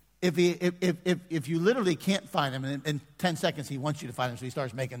 If you literally can't find him, in 10 seconds he wants you to find him, so he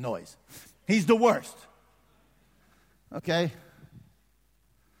starts making noise. He's the worst, okay?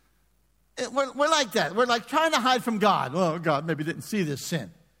 We're like that. We're like trying to hide from God. Oh, God maybe didn't see this sin.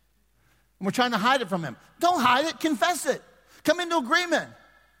 And we're trying to hide it from him. Don't hide it. Confess it. Come into agreement.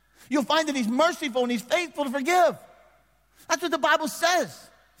 You'll find that he's merciful and he's faithful to forgive. That's what the Bible says.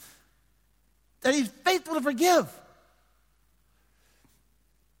 That he's faithful to forgive.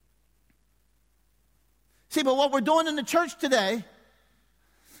 See, but what we're doing in the church today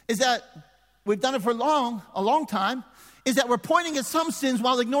is that we've done it for a long time, is that we're pointing at some sins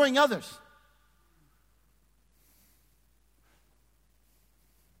while ignoring others.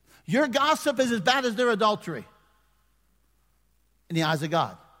 Your gossip is as bad as their adultery in the eyes of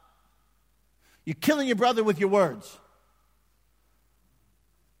God. You're killing your brother with your words.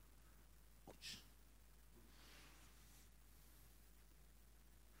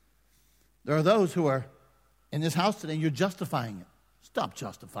 There are those who are in this house today and you're justifying it. Stop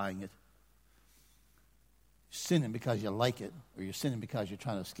justifying it. You're sinning because you like it, or you're sinning because you're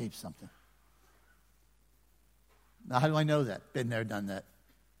trying to escape something. Now, how do I know that? Been there, done that.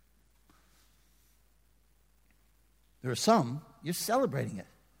 There are some, you're celebrating it.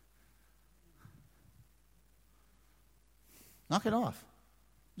 Knock it off.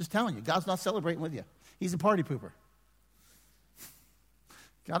 I'm just telling you, God's not celebrating with you. He's a party pooper.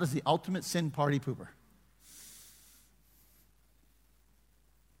 God is the ultimate sin party pooper.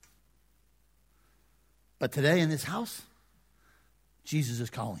 But today in this house, Jesus is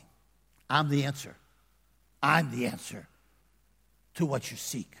calling. I'm the answer. I'm the answer to what you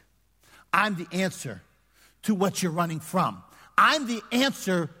seek. I'm the answer to what you're running from. I'm the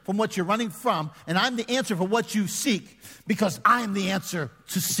answer from what you're running from, and I'm the answer for what you seek, because I am the answer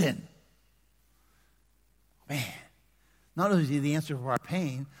to sin. Man, not only is he the answer for our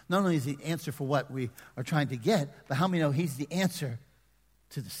pain, not only is he the answer for what we are trying to get, but how many know he's the answer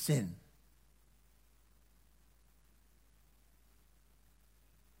to the sin?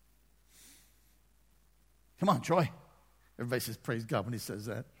 Come on, Troy. Everybody says praise God when he says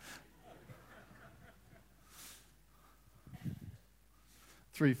that.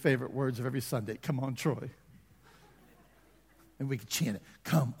 3 favorite words of every Sunday. Come on, Troy. And we can chant it.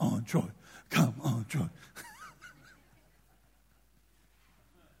 Come on, Troy. Come on, Troy.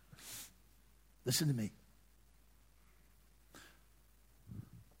 Listen to me.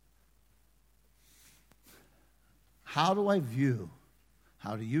 How do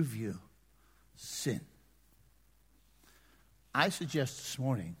you view sin? I suggest this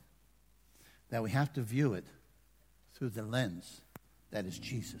morning that we have to view it through the lens that is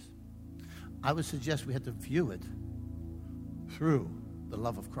Jesus. I would suggest we have to view it through the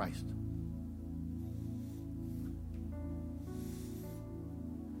love of Christ.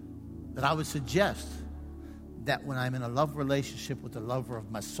 That I would suggest that when I'm in a love relationship with the lover of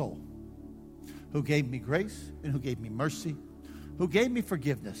my soul, who gave me grace and who gave me mercy, who gave me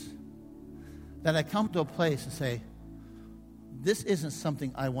forgiveness, that I come to a place and say, this isn't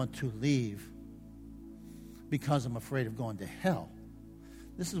something I want to leave because I'm afraid of going to hell.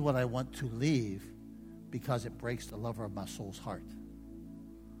 This is what I want to leave because it breaks the lover of my soul's heart.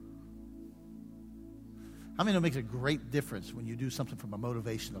 How many know it makes a great difference when you do something from a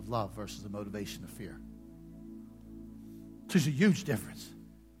motivation of love versus a motivation of fear? There's a huge difference.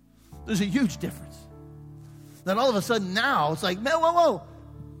 There's a huge difference. Then all of a sudden now, it's like, man, whoa.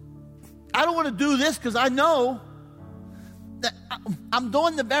 I don't want to do this because I know that I'm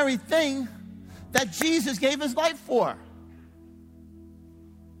doing the very thing that Jesus gave his life for.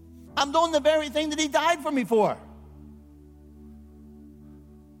 I'm doing the very thing that he died for me for.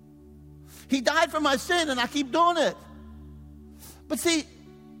 He died for my sin, and I keep doing it. But see,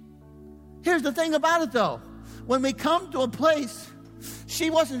 here's the thing about it, though. When we come to a place, she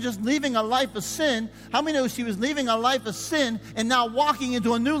wasn't just leaving a life of sin. How many know she was leaving a life of sin and now walking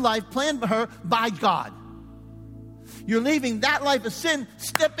into a new life planned for her by God? You're leaving that life of sin,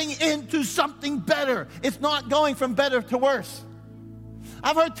 stepping into something better. It's not going from better to worse.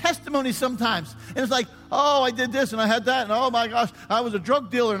 I've heard testimonies sometimes, and it's like, oh, I did this and I had that, and oh my gosh, I was a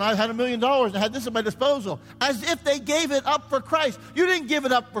drug dealer and I had $1 million and I had this at my disposal. As if they gave it up for Christ. You didn't give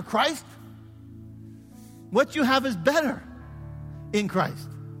it up for Christ. What you have is better in Christ.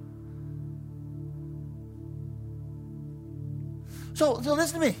 So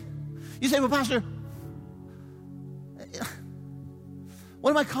listen to me. You say, well, Pastor,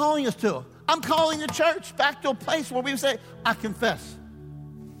 what am I calling us to? I'm calling the church back to a place where we say, I confess.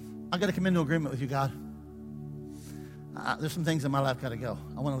 I got to come into agreement with you, God. There's some things in my life got to go.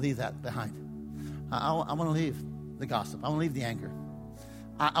 I want to leave that behind. I want to leave the gossip. I want to leave the anger.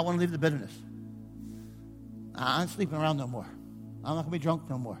 I want to leave the bitterness. I'm sleeping around no more. I'm not going to be drunk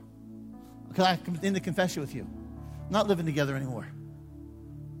no more. Because I come in to confess it with you. I'm not living together anymore.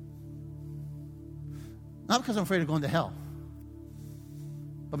 Not because I'm afraid of going to hell,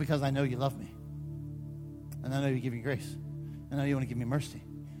 but because I know you love me. And I know you give me grace. And I know you want to give me mercy.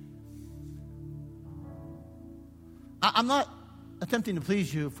 I'm not attempting to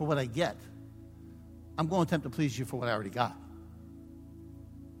please you for what I get. I'm going to attempt to please you for what I already got.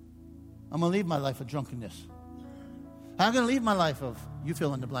 I'm going to leave my life of drunkenness. I'm going to leave my life of, you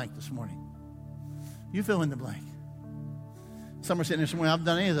fill in the blank this morning. You fill in the blank. Some are sitting there somewhere, I haven't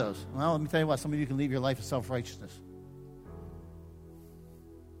done any of those. Well, let me tell you what, some of you can leave your life of self-righteousness.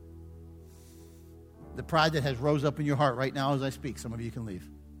 The pride that has rose up in your heart right now as I speak, some of you can leave.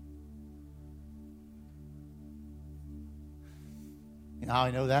 You know how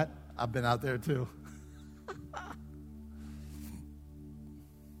I know that? I've been out there too.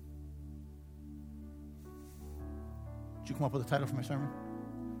 Did you come up with a title for my sermon?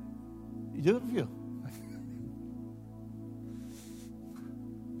 You do it for you.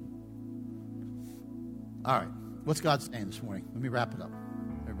 All right. What's God saying this morning? Let me wrap it up.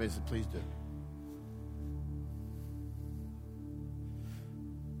 Everybody said, please do.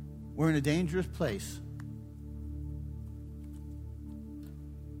 We're in a dangerous place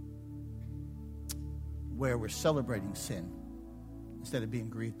where we're celebrating sin instead of being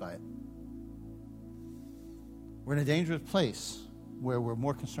grieved by it. We're in a dangerous place where we're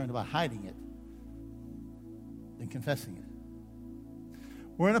more concerned about hiding it than confessing it.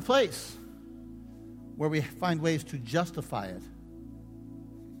 We're in a place where we find ways to justify it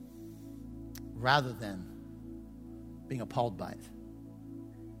rather than being appalled by it.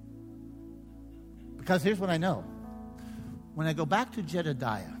 Because here's what I know. When I go back to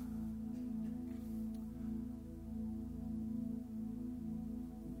Jedediah,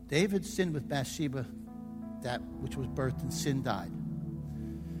 David sinned with Bathsheba, that which was birthed in sin died.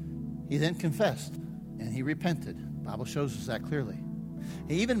 He then confessed and he repented. The Bible shows us that clearly.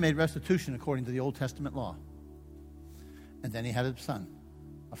 He even made restitution according to the Old Testament law. And then he had a son,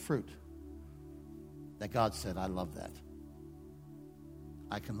 a fruit, that God said, I love that.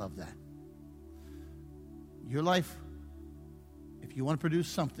 I can love that. Your life, if you want to produce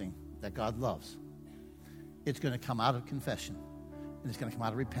something that God loves, it's going to come out of confession. And it's going to come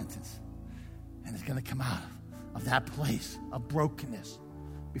out of repentance. And it's going to come out of that place of brokenness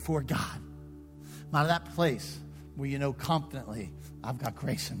before God. Out of that place where you know confidently, I've got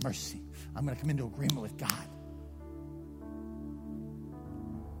grace and mercy. I'm going to come into agreement with God.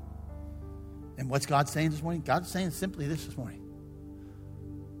 And what's God saying this morning? God's saying simply this morning.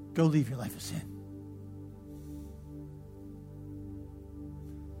 Go leave your life of sin.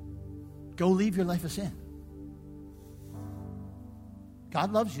 Go leave your life of sin.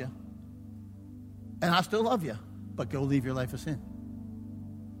 God loves you. And I still love you. But go leave your life of sin.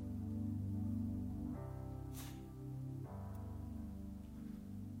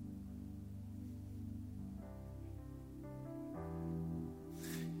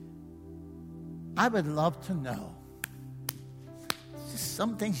 I would love to know. Just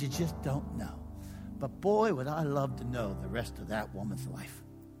some things you just don't know. But boy, would I love to know the rest of that woman's life.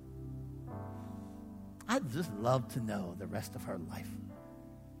 I'd just love to know the rest of her life.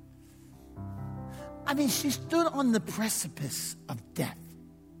 I mean, she stood on the precipice of death.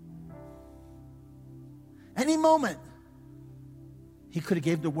 Any moment, he could have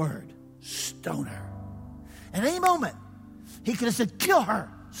gave the word, stone her. At any moment, he could have said, kill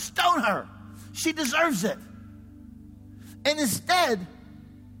her, stone her. She deserves it. And instead,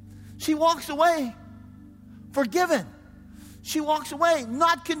 she walks away forgiven. She walks away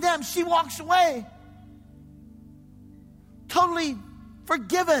not condemned. She walks away totally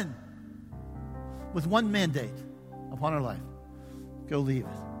forgiven with one mandate upon her life. Go leave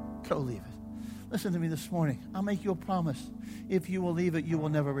it. Go leave it. Listen to me this morning. I'll make you a promise. If you will leave it, you will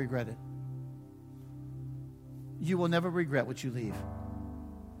never regret it. You will never regret what you leave.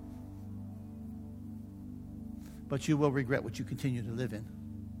 But you will regret what you continue to live in.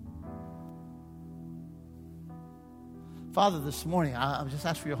 Father, this morning, I just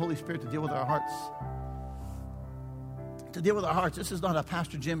ask for your Holy Spirit to deal with our hearts. To deal with our hearts. This is not a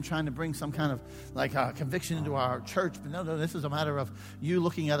Pastor Jim trying to bring some kind of conviction into our church. But no, this is a matter of you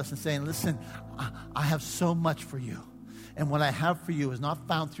looking at us and saying, listen, I have so much for you. And what I have for you is not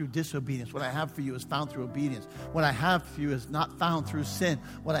found through disobedience. What I have for you is found through obedience. What I have for you is not found through sin.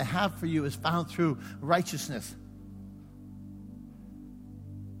 What I have for you is found through righteousness.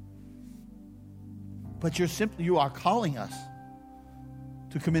 But you are calling us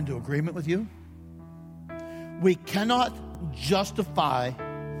to come into agreement with you. We cannot justify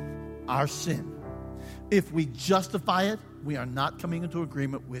our sin. If we justify it, we are not coming into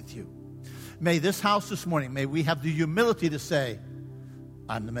agreement with you. May this house this morning, may we have the humility to say,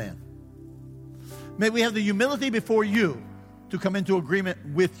 I'm the man. May we have the humility before you to come into agreement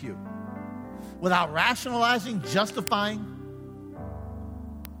with you without rationalizing, justifying.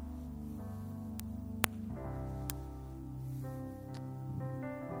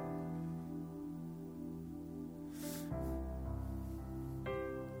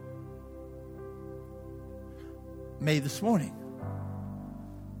 May this morning,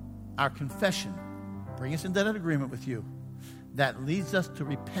 our confession bring us into that agreement with you that leads us to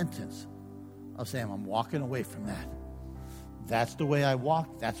repentance of saying, I'm walking away from that. That's the way I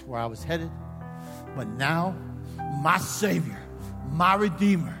walked. That's where I was headed. But now, my Savior, my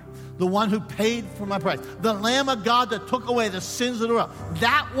Redeemer, the one who paid for my price, the Lamb of God that took away the sins of the world,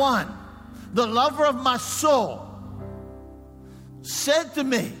 that one, the lover of my soul, said to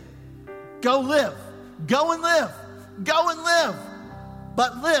me, go live, go and live. Go and live,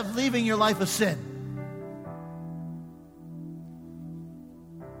 but live leaving your life of sin.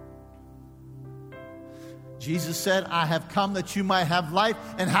 Jesus said, I have come that you might have life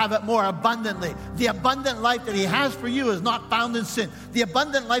and have it more abundantly. The abundant life that he has for you is not found in sin. The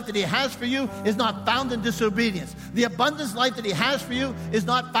abundant life that he has for you is not found in disobedience. The abundant life that he has for you is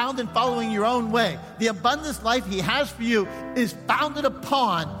not found in following your own way. The abundant life he has for you is founded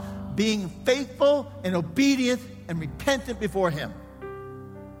upon being faithful and obedient and repentant before him.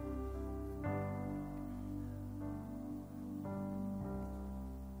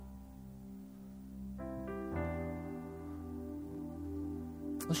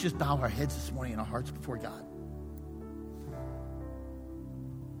 Let's just bow our heads this morning and our hearts before God.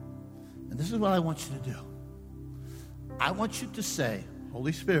 And this is what I want you to do. I want you to say,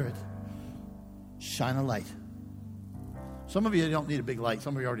 Holy Spirit, shine a light. Some of you don't need a big light.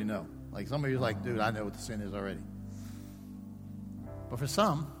 Some of you already know. Like some of you are like, dude, I know what the sin is already. But for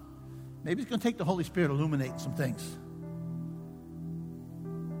some, maybe it's going to take the Holy Spirit to illuminate some things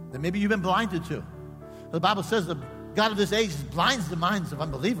that maybe you've been blinded to. The Bible says the God of this age blinds the minds of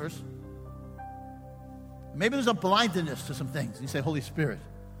unbelievers. Maybe there's a blindness to some things. And you say, Holy Spirit,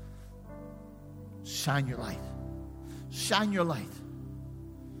 shine your light. Shine your light.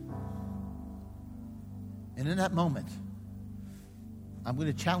 And in that moment, I'm going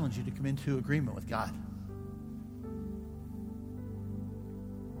to challenge you to come into agreement with God.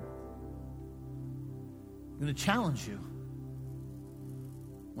 I'm going to challenge you,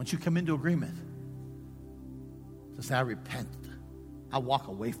 once you come into agreement, to say, I repent. I walk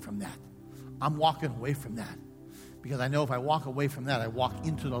away from that. I'm walking away from that. Because I know if I walk away from that, I walk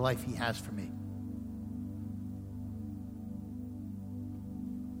into the life he has for me.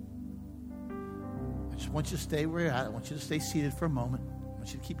 I just want you to stay where you're at. I want you to stay seated for a moment. I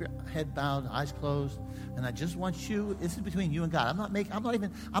want you to keep your head bowed, eyes closed. And I just want you, this is between you and God. I'm not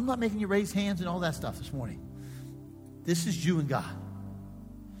making you raise hands and all that stuff this morning. This is you and God.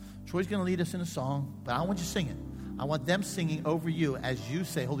 Troy's going to lead us in a song, but I don't want you singing. I want them singing over you as you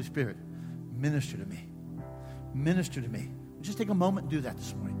say, Holy Spirit, minister to me. Minister to me. Just take a moment and do that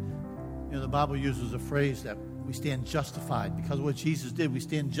this morning. You know, the Bible uses a phrase that we stand justified. Because of what Jesus did, we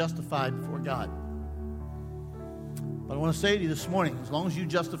stand justified before God. But I want to say to you this morning, as long as you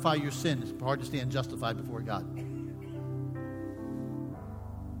justify your sin, it's hard to stand justified before God.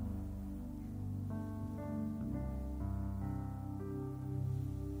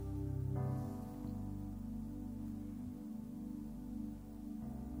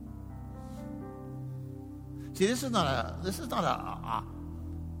 See, this is not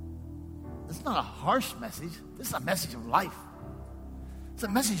a harsh message. This is a message of life. It's a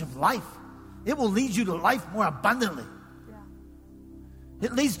message of life. It will lead you to life more abundantly. Yeah.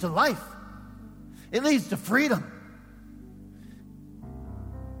 It leads to life. It leads to freedom.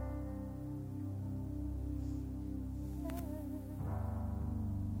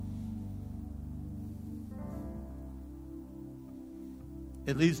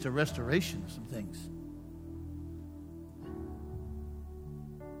 It leads to restoration of some things.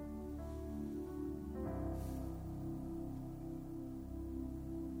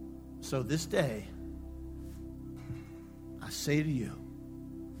 So this day, I say to you,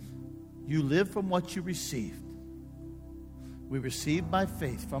 you live from what you received. We received by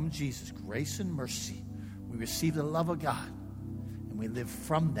faith from Jesus grace and mercy. We receive the love of God, and we live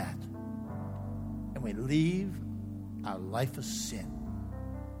from that. And we leave our life of sin.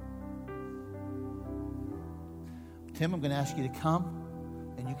 Tim, I'm going to ask you to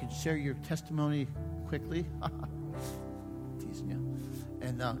come, and you can share your testimony quickly. Teasing you.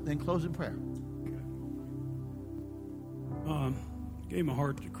 And then close in prayer. Gave my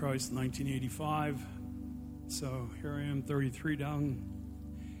heart to Christ in 1985. So here I am, 33 down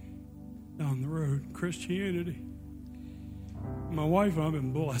the road, Christianity. My wife, I've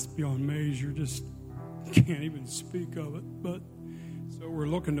been blessed beyond measure. Just can't even speak of it. But so we're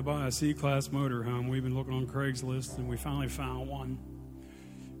looking to buy a C-Class motorhome. We've been looking on Craigslist, and we finally found one.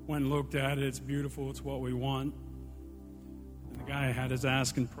 Went and looked at it. It's beautiful. It's what we want. The guy had his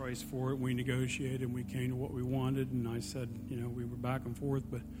asking price for it. We negotiated, and we came to what we wanted. And I said, we were back and forth.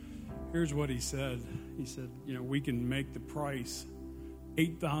 But here's what he said. He said, we can make the price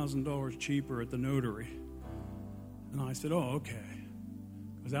 $8,000 cheaper at the notary. And I said, oh, okay.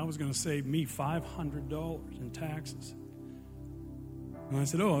 Because that was going to save me $500 in taxes. And I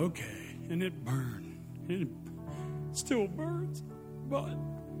said, oh, okay. And it burned. It still burns. But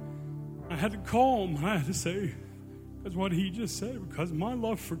I had to call him. I had to say, that's what he just said, because of my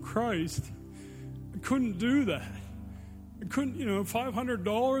love for Christ, I couldn't do that. I couldn't,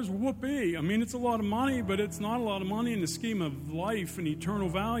 $500, whoopee. I mean, it's a lot of money, but it's not a lot of money in the scheme of life and eternal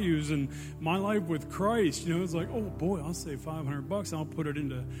values and my life with Christ. It's like, oh boy, I'll save $500. I'll put it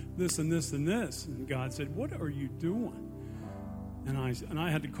into this and this and this. And God said, what are you doing? And I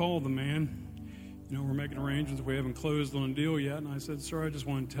had to call the man. We're making arrangements. We haven't closed on a deal yet. And I said, sir, I just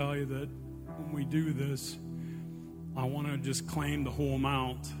want to tell you that when we do this, I want to just claim the whole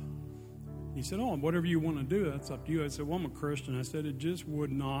amount. He said, oh, whatever you want to do, that's up to you. I said, well, I'm a Christian. I said, it just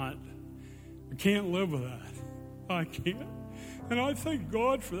would not. I can't live with that. I can't. And I thank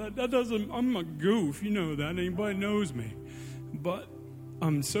God for that. I'm a goof. You know that. Anybody knows me. But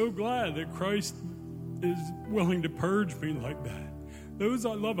I'm so glad that Christ is willing to purge me like that. Those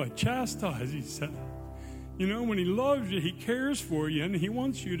I love, I chastise, he said. When he loves you, he cares for you, and he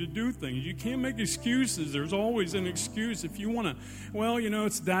wants you to do things. You can't make excuses. There's always an excuse. If you want to,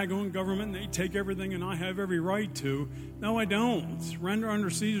 it's daggone government, and they take everything, and I have every right to. No, I don't. Render unto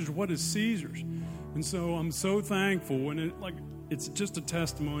Caesar what is Caesar's. And so I'm so thankful, and it's just a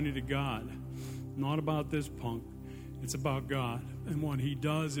testimony to God. Not about this punk. It's about God and what he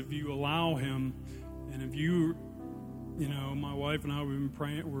does if you allow him, and if you... my wife and I, we've been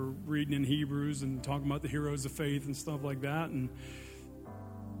praying, we're reading in Hebrews and talking about the heroes of faith and stuff like that. And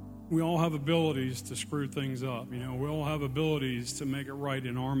we all have abilities to screw things up. We all have abilities to make it right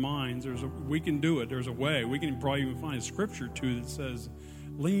in our minds. We can do it. There's a way. We can probably even find a scripture, too, that says,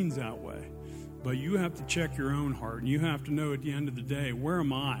 leans that way. But you have to check your own heart. And you have to know at the end of the day, where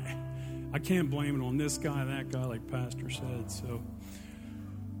am I? I can't blame it on this guy, that guy, like Pastor said. So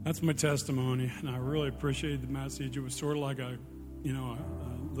that's my testimony, and I really appreciate the message. It was sort of like a a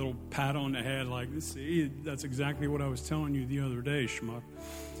little pat on the head, like, see, that's exactly what I was telling you the other day, schmuck.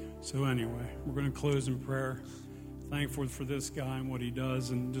 So anyway, we're going to close in prayer. Thankful for this guy and what he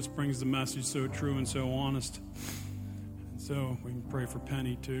does, and just brings the message so true and so honest. And so we can pray for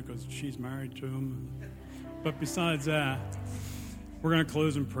Penny too, because she's married to him. But besides that, we're going to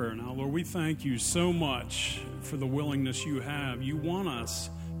close in prayer now. Lord, we thank you so much for the willingness you have. You want us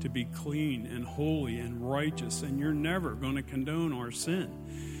to be clean and holy and righteous, and you're never going to condone our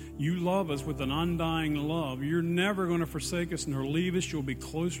sin. You love us with an undying love. You're never going to forsake us nor leave us. You'll be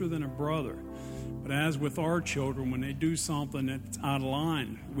closer than a brother. But as with our children, when they do something that's out of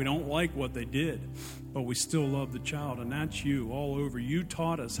line, we don't like what they did, but we still love the child, and that's you all over. You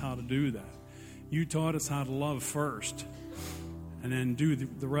taught us how to do that. You taught us how to love first, and then do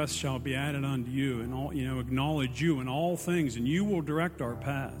the rest shall be added unto you, and all, acknowledge you in all things, and you will direct our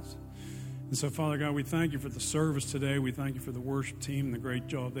paths. And so, Father God, we thank you for the service today. We thank you for the worship team and the great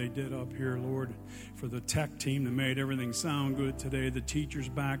job they did up here, Lord. For the tech team that made everything sound good today. The teachers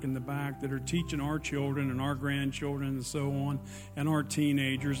back in the back that are teaching our children and our grandchildren and so on, and our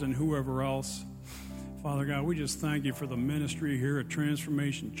teenagers and whoever else. Father God, we just thank you for the ministry here at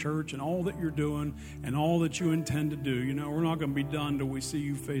Transformation Church and all that you're doing and all that you intend to do. We're not going to be done till we see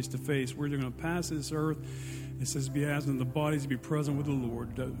you face to face. We're going to pass this earth. It says, be as in the bodies, be present with the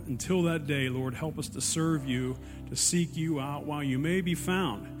Lord. Until that day, Lord, help us to serve you, to seek you out while you may be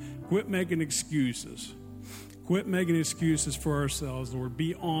found. Quit making excuses. Quit making excuses for ourselves, Lord.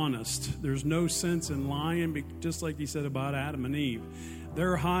 Be honest. There's no sense in lying, just like you said about Adam and Eve.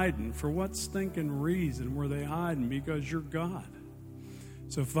 They're hiding. For what stinking reason were they hiding? Because you're God.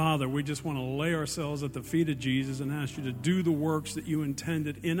 So, Father, we just want to lay ourselves at the feet of Jesus and ask you to do the works that you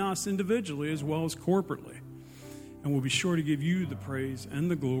intended in us individually as well as corporately. And we'll be sure to give you the praise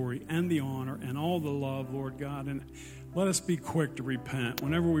and the glory and the honor and all the love, Lord God. And let us be quick to repent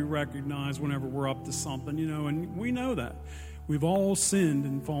whenever we recognize, whenever we're up to something, and we know that. We've all sinned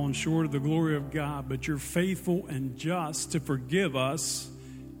and fallen short of the glory of God, but you're faithful and just to forgive us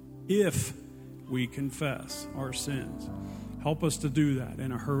if we confess our sins. Help us to do that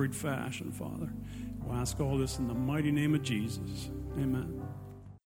in a hurried fashion, Father. We'll ask all this in the mighty name of Jesus. Amen.